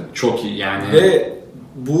başladı. Çok iyi yani. Ve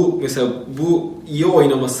bu mesela bu iyi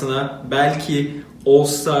oynamasına belki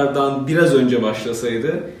All-Star'dan biraz önce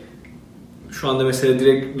başlasaydı, şu anda mesela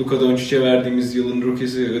direkt Luka Doncic'e verdiğimiz yılın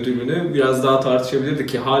rookie'si ödülünü biraz daha tartışabilirdik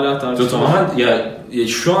ki hala tartışılır. Ama ya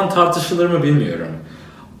şu an tartışılır mı bilmiyorum.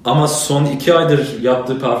 Ama son 2 aydır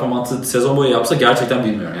yaptığı performansı sezon boyu yapsa gerçekten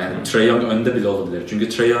bilmiyorum. Yani Trae Young önde bile olabilir. Çünkü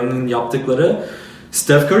Trae Young'ın yaptıkları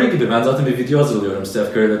Steph Curry gibi. Ben zaten bir video hazırlıyorum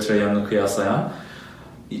Steph Curry ile Trae Young'ı kıyaslayan.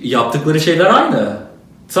 Yaptıkları şeyler aynı.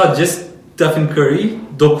 Sadece Stephen Curry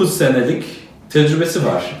 9 senelik tecrübesi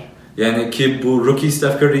var. Yani ki bu rookie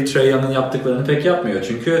Steph Curry, Trae Young'ın yaptıklarını pek yapmıyor.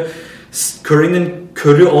 Çünkü Curry'nin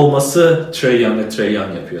Curry olması Trae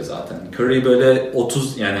Young yapıyor zaten. Curry böyle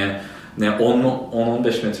 30 yani ne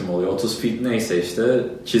 10-15 metre mi oluyor? 30 feet neyse işte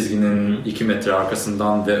çizginin 2 metre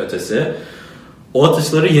arkasından ve ötesi. O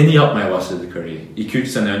atışları yeni yapmaya başladı Curry. 2-3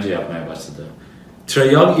 sene önce yapmaya başladı.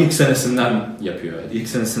 Trae Young ilk senesinden yapıyor. İlk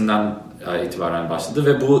senesinden itibaren başladı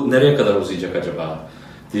ve bu nereye kadar uzayacak acaba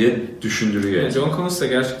diye düşündürüyor. Yani John Collins de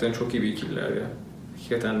gerçekten çok iyi bir ikililer ya.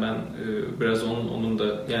 Hakikaten ben biraz onun da,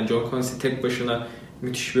 yani John Collins'i tek başına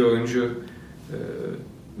müthiş bir oyuncu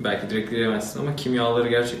belki direkt diyemezsin ama kimyaları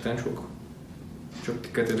gerçekten çok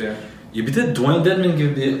dikkat eder. Ya bir de Dwayne Dedman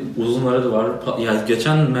gibi bir uzunları da var. Yani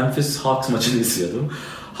geçen Memphis Hawks maçını izliyordum.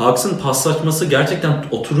 Hawks'ın paslaşması gerçekten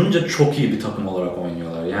oturunca çok iyi bir takım olarak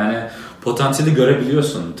oynuyorlar. Yani potansiyeli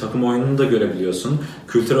görebiliyorsun. Takım oyununu da görebiliyorsun.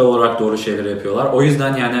 Kültürel olarak doğru şeyleri yapıyorlar. O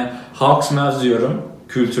yüzden yani Hawks Mavs diyorum.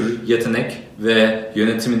 Kültür, yetenek ve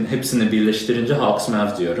yönetimin hepsini birleştirince Hawks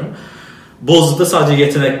Mavs diyorum. Bulls'u da sadece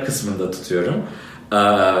yetenek kısmında tutuyorum.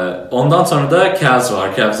 Ondan sonra da Cavs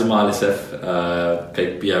var. Cavs'ı maalesef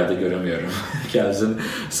pek bir yerde göremiyorum. Cavs'ın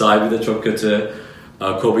sahibi de çok kötü.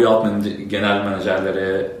 Kobe Altman genel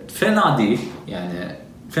menajerleri fena değil. Yani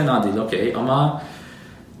fena değil okey ama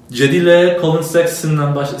Cedi ile Colin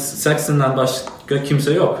Sexton'dan başka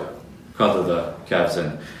kimse yok kadroda Cavs'ın.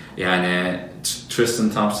 Yani Tristan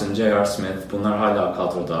Thompson, J.R. Smith bunlar hala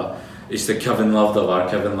kadroda. İşte Kevin Love da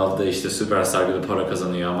var. Kevin Love da işte süperstar gibi para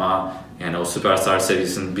kazanıyor ama yani o süperstar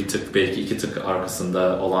seviyesinin bir tık belki 2 tık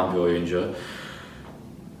arkasında olan bir oyuncu.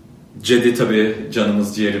 Cedi tabii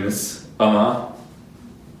canımız ciğerimiz ama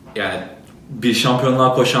yani bir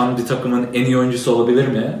şampiyonluğa koşan bir takımın en iyi oyuncusu olabilir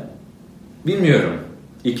mi? Bilmiyorum.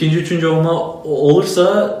 2. 3.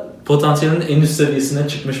 olursa potansiyelinin en üst seviyesine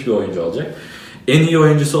çıkmış bir oyuncu olacak. En iyi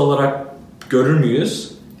oyuncusu olarak görür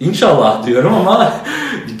müyüz? İnşallah diyorum ama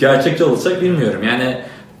gerçekçi olursak bilmiyorum. Yani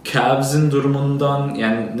Cavs'in durumundan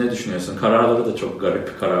yani ne düşünüyorsun? Kararları da çok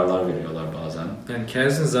garip kararlar veriyorlar bazen. Yani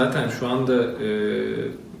Cavs'in zaten şu anda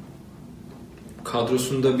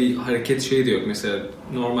kadrosunda bir hareket şeyi de yok. Mesela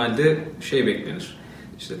normalde şey beklenir.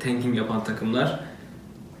 İşte tanking yapan takımlar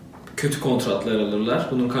kötü kontratlar alırlar.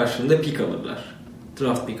 Bunun karşılığında pick alırlar.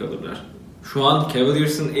 Draft pick alırlar. Şu an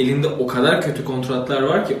Cavaliers'ın elinde o kadar kötü kontratlar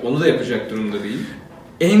var ki onu da yapacak durumda değil.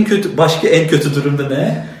 En kötü durumda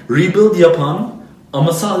ne? Rebuild yapan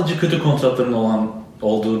ama sadece kötü kontratların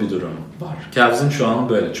olduğu bir durum var. Cavs'in şu an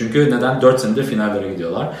böyle. Çünkü neden? 4 senedir finallere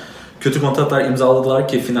gidiyorlar. Kötü kontratlar imzaladılar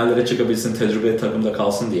ki finallere çıkabilsin, tecrübeli takımda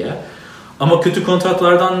kalsın diye. Ama kötü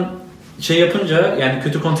kontratlardan şey yapınca yani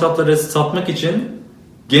kötü kontratları satmak için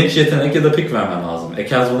genç yetenek ya da pick vermen lazım.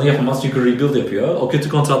 Cavs bunu yapamaz çünkü rebuild yapıyor. O kötü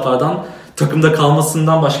kontratlardan takımda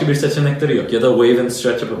kalmasından başka bir seçenekleri yok. Ya da wave and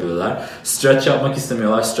stretch yapabilirler. Stretch yapmak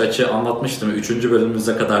istemiyorlar. Stretch'i anlatmıştım. 3.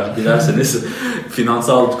 bölümümüze kadar giderseniz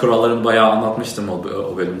finansal kurallarını bayağı anlatmıştım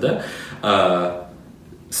o bölümde.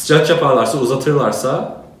 Stretch yaparlarsa,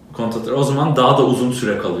 uzatırlarsa kontratları o zaman daha da uzun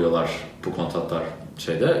süre kalıyorlar bu kontratlar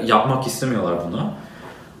şeyde. Yapmak istemiyorlar bunu.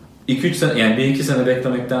 2-3 sene yani 1-2 sene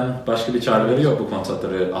beklemekten başka bir çareleri yok bu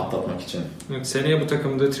kontratları atlatmak için. Evet, seneye bu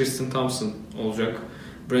takımda Tristan Thompson olacak.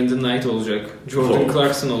 Brandon Knight olacak. Jordan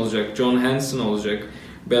Clarkson olacak. John Hanson olacak.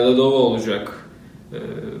 Dellavedova olacak.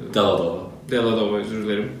 Dellavedova özür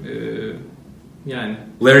dilerim. Yani.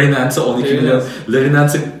 Larry Nance'e 12 milyon, Larry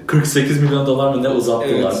Nance'e 48 milyon dolar mı ne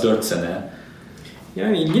uzattılar 4 sene.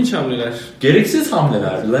 Yani ilginç hamleler. Gereksiz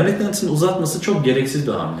hamleler. Larry Nance'in uzatması çok gereksiz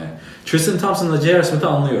bir hamle. Tristan Thompson'la J.R. Smith'i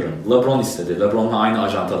anlıyorum. LeBron istedi. LeBron'la aynı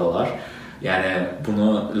ajantadalar. Yani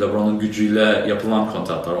bunu LeBron'un gücüyle yapılan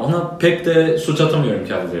kontratlar. Ona pek de suç atamıyorum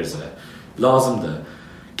Cavaliers'e. Lazımdı.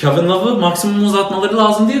 Kevin Love'ı maksimum uzatmaları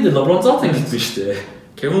lazım değildi. LeBron zaten gitmişti.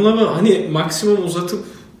 Kevin Love'ı hani maksimum uzatıp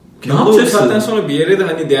Kevin Love zaten sonra bir yere de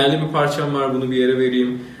hani değerli bir parçam var bunu bir yere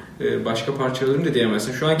vereyim. Başka parçalarım da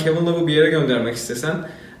diyemezsin. Şu an Kevin Love'ı bir yere göndermek istesen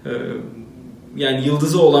yani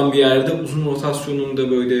yıldızı olan bir yerde uzun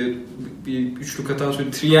rotasyonunda böyle bir üçlük atan sonra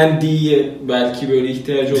 3&D'ye belki böyle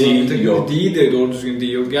ihtiyacı olan bir takım. D de doğru düzgün D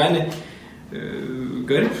yok. Yani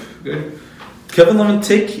garip. Kevin Love'ın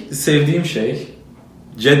tek sevdiğim şey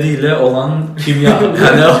Cedi ile olan kimya.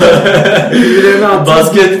 Yani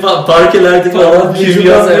basket parkelerdeki olan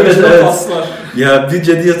kimya. Evet. Ya bir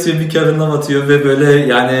Cedi atıyor, bir Kevin Love atıyor ve böyle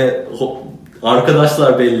yani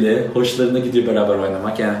arkadaşlar belli. Hoşlarına gidiyor beraber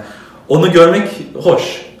oynamak. Yani onu görmek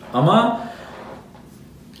hoş. Ama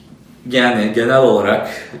yani genel olarak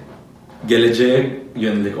geleceğe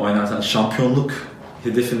yönelik oynarsan şampiyonluk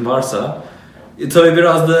hedefin varsa tabii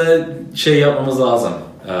biraz da şey yapmamız lazım.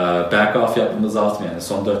 Back off yapmamız lazım yani.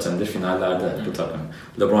 Son 4 senedir finallerde bu takım.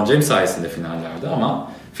 LeBron James sayesinde finallerde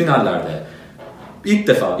ama finallerde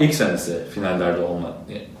ilk senesi finallerde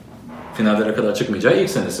finallere kadar çıkmayacağı ilk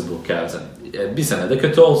senesi bu Cavs'ın. Bir sene de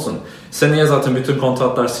kötü olsun. Seneye zaten bütün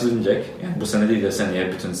kontratlar silinecek. Yani bu sene değil de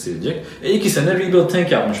seneye bütün silinecek. 2 sene rebuild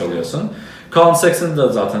tank yapmış oluyorsun. Colin Sexton'ı da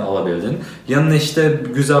zaten alabildin. Yanına işte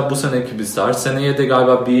güzel bu seneki bir star. Seneye de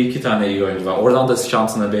galiba 1-2 tane iyi oyuncu var. Oradan da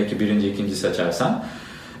şansına belki birinci, ikinci seçersen.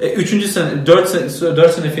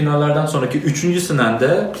 4 sene finallerden sonraki 3.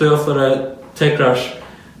 senende playoff'lara tekrar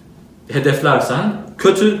hedeflersen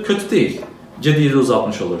kötü değil. Cedi'yi de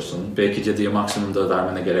uzatmış olursun. Belki Cedi'ye maksimumda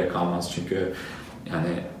vermene gerek kalmaz çünkü yani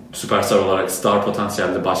süperstar olarak star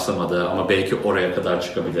potansiyelde başlamadı ama belki oraya kadar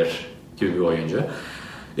çıkabilir gibi bir oyuncu.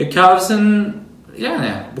 Cavs'ın yani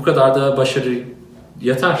bu kadar da başarı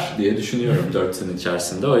yeter diye düşünüyorum 4 sene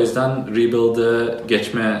içerisinde. O yüzden rebuild'e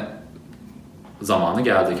geçme zamanı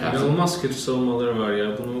geldi Cavs'ın. İnanılmaz kötü savunmaları var ya.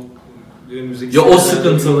 Bunu önümüzdeki ya o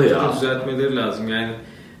sıkıntılı ya. Düzeltmeleri lazım. Yani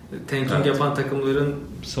tanking yapan takımların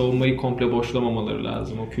savunmayı komple boşlamamaları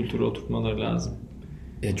lazım. O kültürü oturtmaları lazım.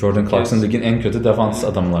 Jordan Clarkson ligin en kötü defans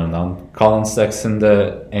adamlarından. Colin Sexton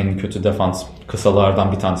de en kötü defans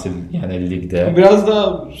kısalardan bir tanesi yani ligde. Biraz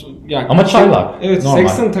daha yani ama çaylak. Evet, normal.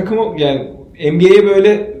 Sexton takımı yani NBA'ye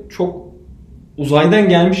böyle çok uzaydan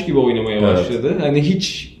gelmiş gibi oynamaya başladı. Evet. Hani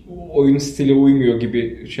hiç oyun stili uymuyor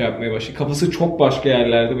gibi şey yapmaya başladı. Kafası çok başka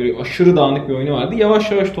yerlerde böyle aşırı dağınık bir oyunu vardı.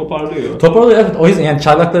 Yavaş yavaş toparlıyor. Toparlıyor evet. O yüzden yani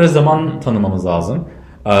çaylaklara zaman tanımamız lazım.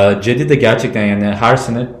 Cedi de gerçekten yani her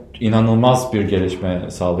sene inanılmaz bir gelişme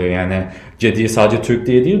sağlıyor. Yani Cedi'yi sadece Türk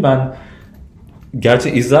diye değil ben gerçi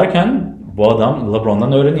izlerken bu adam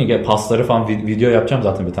LeBron'dan öğreniyor. Pasları falan video yapacağım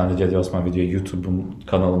zaten bir tane Cedi Osman videoyu YouTube'un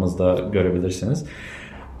kanalımızda görebilirsiniz.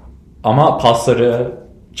 Ama pasları,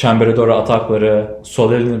 çembere doğru atakları,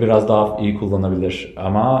 sol elini biraz daha iyi kullanabilir.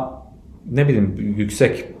 Ama ne bileyim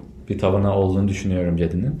yüksek bir tavanı olduğunu düşünüyorum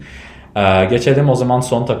Cedi'nin. Geçelim o zaman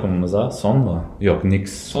son takımımıza. Son mu? Yok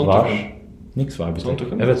Knicks son var. Takım. Knicks var bir son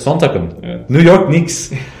takım. Evet son takım. Evet. New York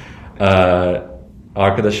Knicks.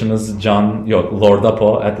 Arkadaşımız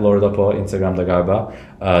Lordapo @Lordapo Instagram'da galiba.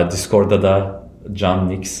 Discord'da da John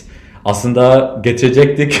Knicks. Aslında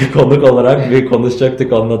geçecektik konuk olarak ve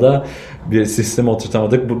konuşacaktık onunla da bir sistem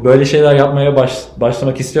oturtamadık. Böyle şeyler yapmaya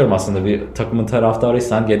başlamak istiyorum aslında. Bir takımın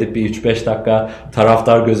taraftarıysan gidip bir 3-5 dakika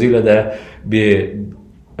taraftar gözüyle de bir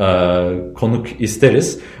konuk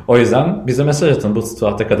isteriz. O yüzden bize mesaj atın. Bu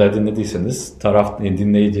saate kadar dinlediyseniz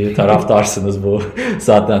dinleyici taraftarsınız bu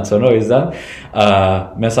saatten sonra. O yüzden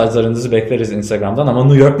mesajlarınızı bekleriz Instagram'dan. Ama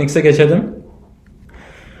New York Knicks'e geçelim.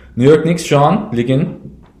 New York Knicks şu an ligin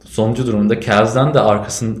sonuncu durumunda. Cavs'in de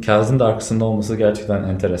arkasında olması gerçekten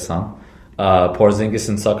enteresan.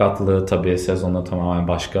 Porzingis'in sakatlığı tabii sezonu tamamen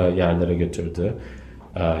başka yerlere götürdü.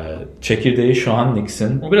 Çekirdeği şu an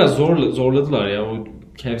Knicks'in. O biraz zorladılar ya. O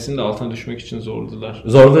Cavs'in de altına düşmek için zorladılar.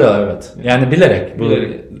 Zorluyorlar evet. Yani bilerek.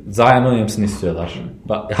 Zion Williamson'ı istiyorlar.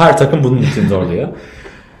 Her takım bunun için zorluyor.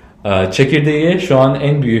 Çekirdeği şu an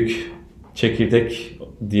en büyük çekirdek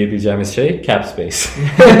diyebileceğimiz şey cap space.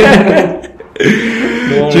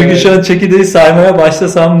 Çünkü şu an çekirdeği saymaya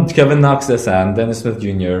başlasam Kevin Knox desen, Dennis Smith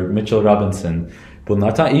Jr., Mitchell Robinson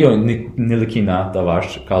bunlar tam iyi oyun. Ntilikina da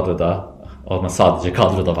var kadroda. Ama sadece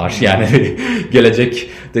kadroda var. Yani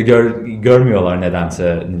gelecekte görmüyorlar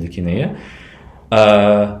nedense Ntilikina'yı.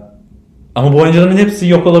 Ama bu oyuncuların hepsi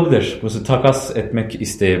yok olabilir. Bu takas etmek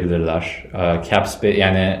isteyebilirler. Cap space,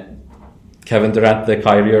 yani Kevin Durant ve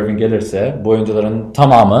Kyrie Irving gelirse bu oyuncuların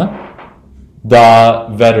tamamı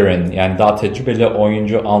daha veteran, yani daha tecrübeli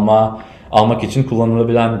oyuncu almak için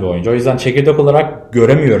kullanılabilen bir oyuncu. O yüzden çekirdek olarak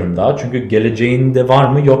göremiyorum daha. Çünkü geleceğinde var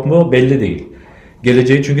mı yok mu belli değil.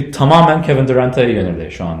 Geleceği çünkü tamamen Kevin Durant'a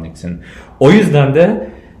yöneldi şu an Knicks'in. O yüzden de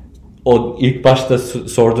o ilk başta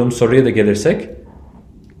sorduğum soruya da gelirsek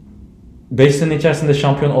 5 sene içerisinde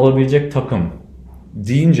şampiyon olabilecek takım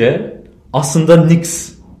deyince aslında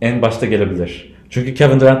Knicks en başta gelebilir. Çünkü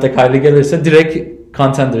Kevin Durant ve Kyrie gelirse direkt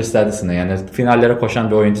contender statüsüne, yani finallere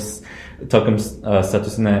koşan bir oyuncu takım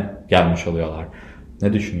statüsüne gelmiş oluyorlar.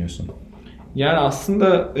 Ne düşünüyorsun? Yani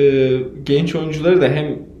aslında genç oyuncuları da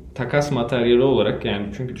hem takas materyali olarak, yani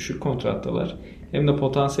çünkü düşük kontrattalar, hem de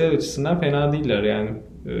potansiyel açısından fena değiller yani.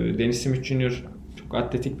 Dennis Smith Jr. çok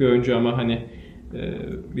atletik bir oyuncu ama hani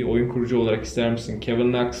bir oyun kurucu olarak ister misin?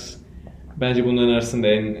 Kevin Knox bence bunların arasında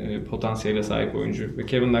en potansiyele sahip oyuncu ve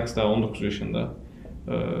Kevin Knox daha 19 yaşında.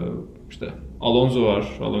 İşte Alonzo var,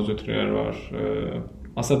 Alonzo Trier var.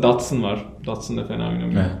 Aslında Dotson var. Dotson da fena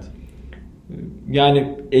oynamıyor. Evet.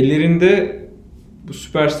 Yani ellerinde bu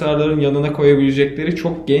süperstarların yanına koyabilecekleri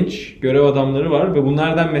çok genç görev adamları var ve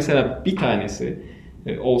bunlardan mesela bir tanesi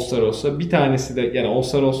All-Star olsa, bir tanesi de yani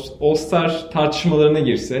All-Star tartışmalarına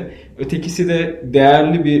girse, ötekisi de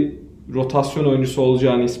değerli bir rotasyon oyuncusu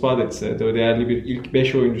olacağını ispat etse, değerli bir ilk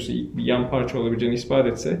 5 oyuncusu, ilk bir yan parça olabileceğini ispat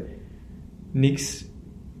etse, Knicks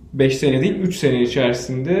 5 sene değil 3 sene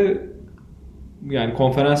içerisinde yani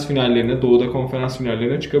konferans finallerine, Doğu'da konferans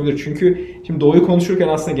finallerine çıkabilir. Çünkü şimdi Doğu'yu konuşurken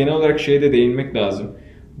aslında genel olarak şeye de değinmek lazım.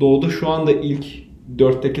 Doğu'da şu anda ilk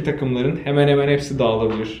 4'teki takımların hemen hemen hepsi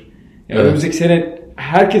dağılabilir. Yani evet. Önümüzdeki sene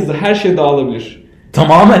herkes de her şey dağılabilir.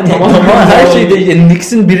 Tamamen her şeyde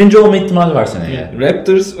Knicks'in birinci olma ihtimali var seneye.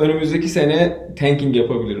 Raptors önümüzdeki sene tanking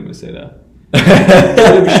yapabilir mesela.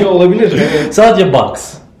 Böyle bir şey olabilir. Evet. Sadece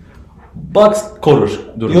Bucks korur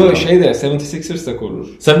durumu. Yok 76ers de korur.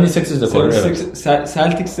 76ers de korur. Evet.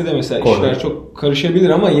 Celtics'te de mesela korur. İşler çok karışabilir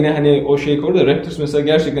ama yine hani o şey korur da Raptors mesela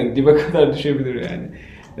gerçekten dibe kadar düşebilir yani.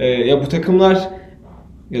 Ya bu takımlar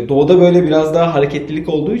ya Doğu'da böyle biraz daha hareketlilik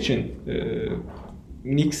olduğu için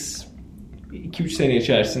Knicks 2-3 sene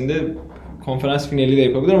içerisinde konferans finali de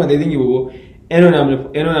yapabilir ama dediğim gibi bu en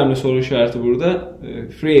önemli soru işareti burada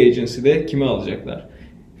free agency'de kimi alacaklar?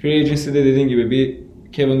 Free agency'de dediğim gibi bir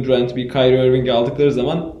Kevin Durant, bir Kyrie Irving'i aldıkları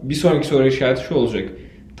zaman bir sonraki soru işareti şu olacak.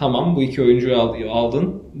 Tamam, bu iki oyuncuyu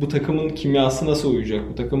aldın. Bu takımın kimyası nasıl uyacak?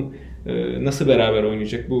 Bu takım nasıl beraber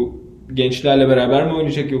oynayacak? Bu gençlerle beraber mi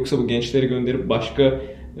oynayacak yoksa bu gençleri gönderip başka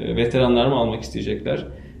veteranlar mı almak isteyecekler?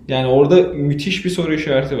 Yani orada müthiş bir soru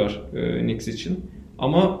işareti var Knicks için.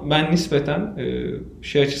 Ama ben nispeten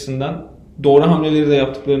şey açısından doğru hamleleri de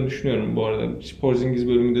yaptıklarını düşünüyorum bu arada. Porzingis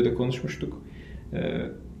bölümünde de konuşmuştuk.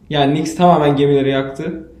 Yani Knicks tamamen gemileri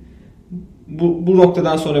yaktı. Bu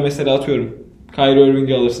noktadan sonra mesela atıyorum Kyrie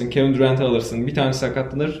Irving'i alırsın, Kevin Durant'ı alırsın. Bir tane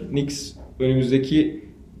sakatlanır. Knicks önümüzdeki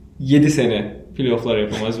 7 sene playoff'lar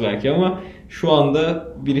yapamaz belki ama şu anda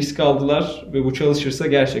bir risk aldılar ve bu çalışırsa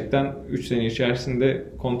gerçekten 3 sene içerisinde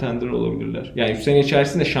contender olabilirler. Yani 3 sene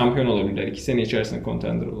içerisinde şampiyon olabilirler. 2 sene içerisinde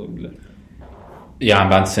contender olabilirler.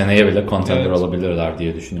 Yani ben seneye bile contender olabilirler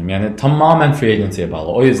diye düşünüyorum. Yani tamamen free agency'ye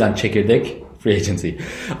bağlı. O yüzden çekirdek free agency.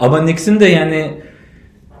 Ama Knicks'in de yani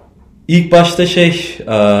ilk başta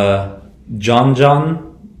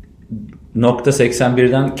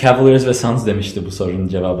Can.81'den Cavaliers ve Suns demişti bu sorunun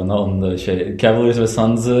cevabına. Onun da Cavaliers ve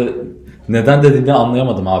Suns'ı neden dediğini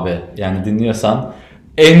anlayamadım abi. Yani dinliyorsan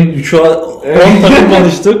şu an 10 takım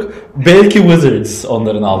konuştuk. Belki Wizards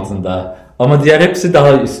onların altında. Ama diğer hepsi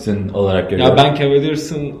daha üstün olarak görüyorum. Ya ben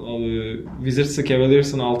Wizards'ı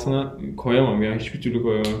Cavaliers'ın altına koyamam ya. Hiçbir türlü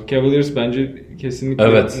koyamam. Cavaliers bence kesinlikle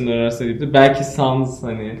bunların arasında değildi. Belki Suns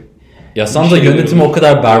hani. Ya Suns'da yönetimi o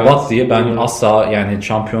kadar berbat diye ben asla yani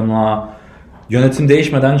yönetim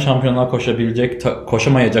değişmeden şampiyonluğa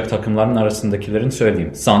koşamayacak takımların arasındakilerin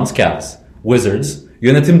söyleyeyim. Suns, Cavs, Wizards.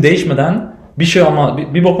 Yönetim değişmeden bir şey olmaz,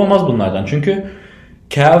 bir bok olmaz bunlardan. Çünkü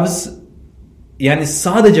Cavs yani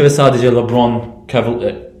sadece ve sadece LeBron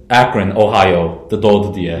Akron, Ohio'da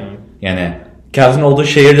doğdu diye. Yani Cavs'in olduğu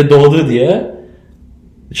şehirde doğdu diye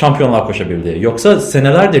şampiyonluğa koşabildi. Yoksa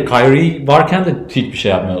senelerdir Kyrie varken de hiçbir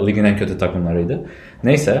şey yapmıyor. Ligin en kötü takımlarıydı.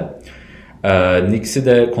 Neyse. Knicks'i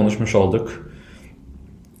de konuşmuş olduk.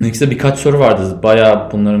 Knicks'te birkaç soru vardı.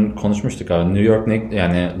 Bayağı bunların konuşmuştuk abi. New York Knicks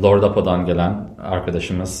yani Lord Apo'dan gelen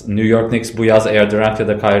arkadaşımız. New York Knicks bu yaz eğer Durant ya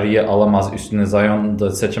da Kyrie'yi alamaz, üstüne Zion'u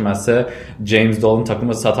da seçemezse James Dolan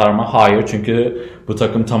takımı satar mı? Hayır. Çünkü bu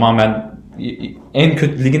takım tamamen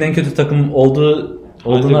ligin en kötü takım olduğu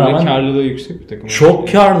olduğuna rağmen karlılığı yüksek bir takım.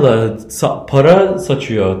 çok karlı. Para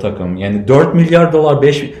saçıyor takım. Yani 4 milyar dolar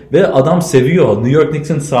 5 ve adam seviyor. New York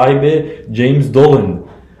Knicks'in sahibi James Dolan.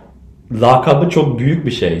 Lakabı çok büyük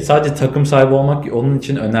bir şey. Sadece takım sahibi olmak onun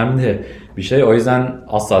için önemli bir şey. O yüzden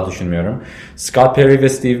asla düşünmüyorum. Scott Perry ve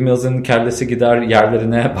Steve Mills'ın kellesi gider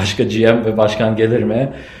yerlerine başka GM ve başkan gelir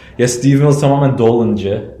mi? Ya Steve Mills tamamen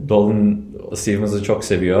Dolan'cı. Dolan Steve Mills'ı çok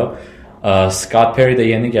seviyor. Scott Perry de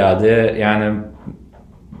yeni geldi. Yani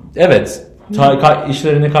evet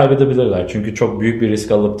işlerini kaybedebilirler. Çünkü çok büyük bir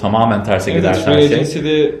risk alıp tamamen terse giderse her şey. Free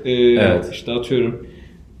Agency'de işte atıyorum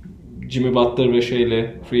Jimmy Butler ve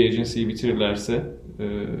Free Agency'yi bitirirlerse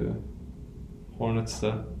Hornets'ta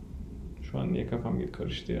şu an niye kafam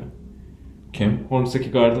karıştı ya. Kim?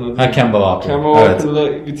 Hornets'taki guard'ın adı. Kemba Walker. Kemba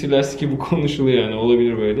Walker'la bitirirlerse ki bu konuşuluyor yani.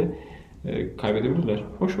 Olabilir böyle. Kaybedebilirler.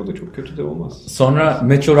 Hoş o da çok kötü de olmaz. Sonra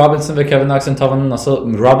Mitchell Robinson ve Kevin Knox'ın tavanı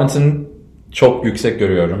nasıl? Robinson çok yüksek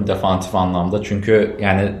görüyorum defansif anlamda. Çünkü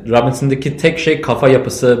yani Robinson'daki tek şey kafa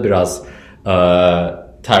yapısı biraz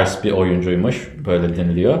ters bir oyuncuymuş. Böyle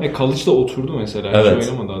deniliyor. College'da oturdu mesela. Evet. Hiç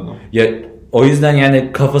oynamadı adam. Ya, o yüzden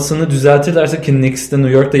yani kafasını düzeltirlerse ki Knicks'te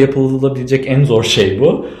New York'ta yapılabilecek en zor şey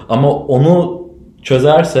bu. Ama onu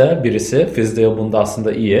çözerse birisi, Fizdale bunda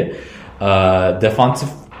aslında iyi. Defensive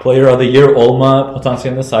Player of the Year olma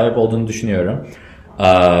potansiyeline sahip olduğunu düşünüyorum.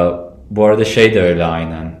 Bu arada de öyle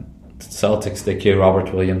aynen. Celtics'teki Robert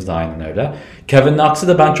Williams da aynen öyle. Kevin Knox'ı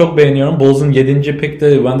da ben çok beğeniyorum. Bulls'un 7.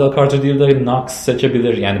 pick'te Wendell Carter değil de Knox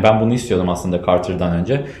seçebilir. Yani ben bunu istiyordum aslında Carter'dan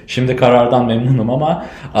önce. Şimdi karardan memnunum ama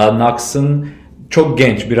Knox'ın çok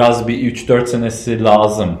genç. Biraz bir 3-4 senesi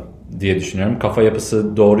lazım diye düşünüyorum. Kafa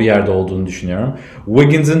yapısı doğru yerde olduğunu düşünüyorum.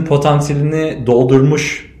 Wiggins'in potansiyelini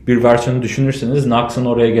doldurmuş bir versiyonu düşünürseniz Knox'ın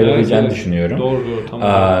oraya gelebileceğini düşünüyorum. Doğru tamam.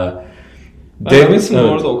 Ben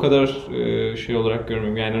Robinson'ı orada o kadar olarak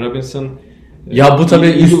görmüyorum. Yani Robinson ya bu tabii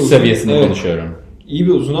üst seviyesinde konuşuyorum. İyi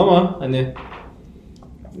bir uzun ama hani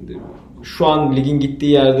şu an ligin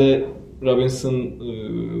gittiği yerde Robinson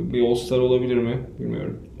bir All-Star olabilir mi?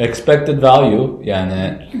 Bilmiyorum. Expected value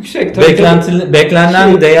yani yüksek.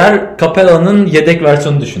 Beklenen değer Capella'nın yedek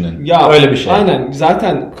versiyonu düşünün. Ya, öyle bir şey. Aynen.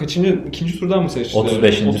 Zaten ikinci turdan mı seçtiler?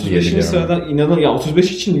 35. 35. sıradan inanılmaz. Ya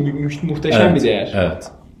 35 için muhteşem bir değer.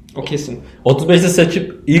 Evet. O kesin. 35'te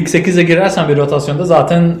seçip ilk 8'e girersen bir rotasyonda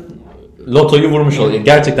zaten lotoyu vurmuş oluyor.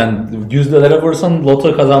 Gerçekten yüzdelere vurursan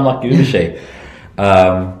loto kazanmak gibi bir şey.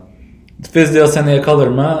 Fizdale seneye kalır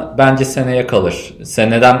mı? Bence seneye kalır.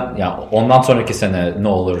 Seneden ondan sonraki sene ne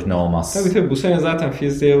olur ne olmaz. Tabii bu sene zaten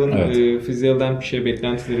Fizdale'den bir şey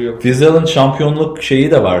beklentileri yok. Fizdale'ın şampiyonluk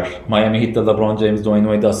şeyi de var. Miami Heat'te LeBron James, Dwayne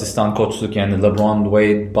Wade asistan koçluk, yani LeBron,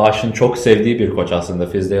 Wade, Bosh'ın çok sevdiği bir koç aslında.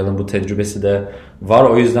 Fizdale'ın bu tecrübesi de var.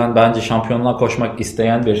 O yüzden bence şampiyonluğa koşmak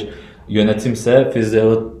isteyen bir yönetimse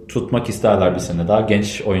Fizdale'ı tutmak isterler bir sene daha.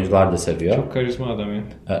 Genç oyuncular da seviyor. Çok karizma adam ya.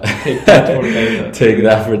 Take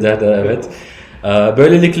that for that, evet.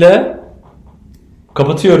 Böylelikle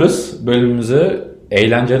kapatıyoruz bölümümüzü.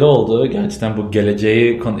 Eğlenceli oldu. Gerçekten bu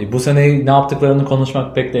geleceği, bu sene ne yaptıklarını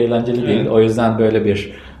konuşmak pek de eğlenceli değil. O yüzden böyle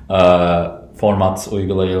bir format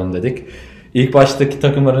uygulayalım dedik. İlk baştaki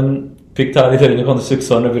takımların pick tarihlerini konuştuk.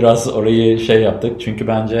 Sonra biraz orayı yaptık. Çünkü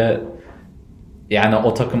bence yani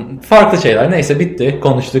o takım farklı şeyler. Neyse bitti.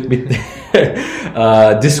 Konuştuk bitti.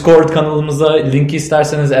 Discord kanalımıza linki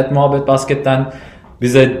isterseniz @muhabbetbasket'ten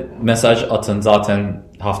bize mesaj atın. Zaten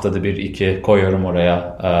haftada 1-2 koyuyorum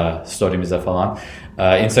oraya story'mize falan.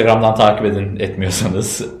 Instagram'dan takip edin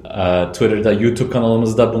etmiyorsanız. Twitter'da, YouTube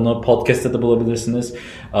kanalımızda bunu podcast'te de bulabilirsiniz.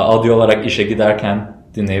 Audio olarak işe giderken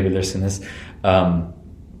dinleyebilirsiniz.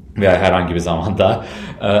 Veya herhangi bir zamanda.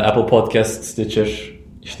 Apple Podcast, Stitcher,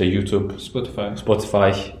 İşte YouTube, Spotify.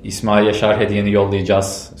 İsmail Yaşar hediyeni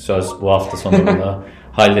yollayacağız. Söz bu hafta sonu bunu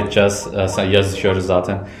halledeceğiz. Yazışıyoruz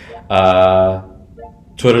zaten.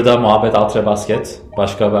 Twitter'da muhabbet _basket.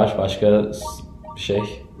 Başka haber, başka bir şey.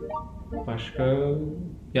 Başka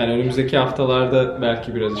yani önümüzdeki haftalarda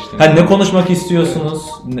belki biraz işte. Ne konuşmak istiyorsunuz?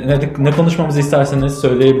 Evet. Ne konuşmamızı isterseniz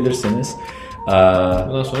söyleyebilirsiniz.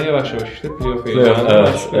 Bundan sonra yavaş yavaş işte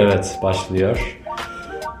evet başlıyor.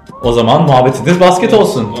 O zaman muhabbetiniz basket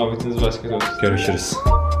olsun. Muhabbetiniz basket olsun. Görüşürüz.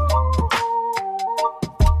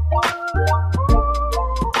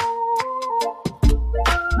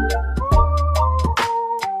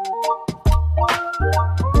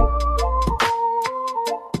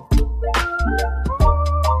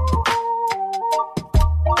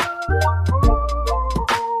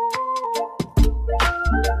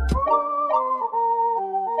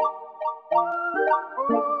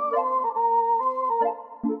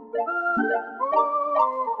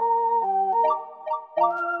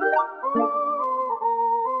 Thank you.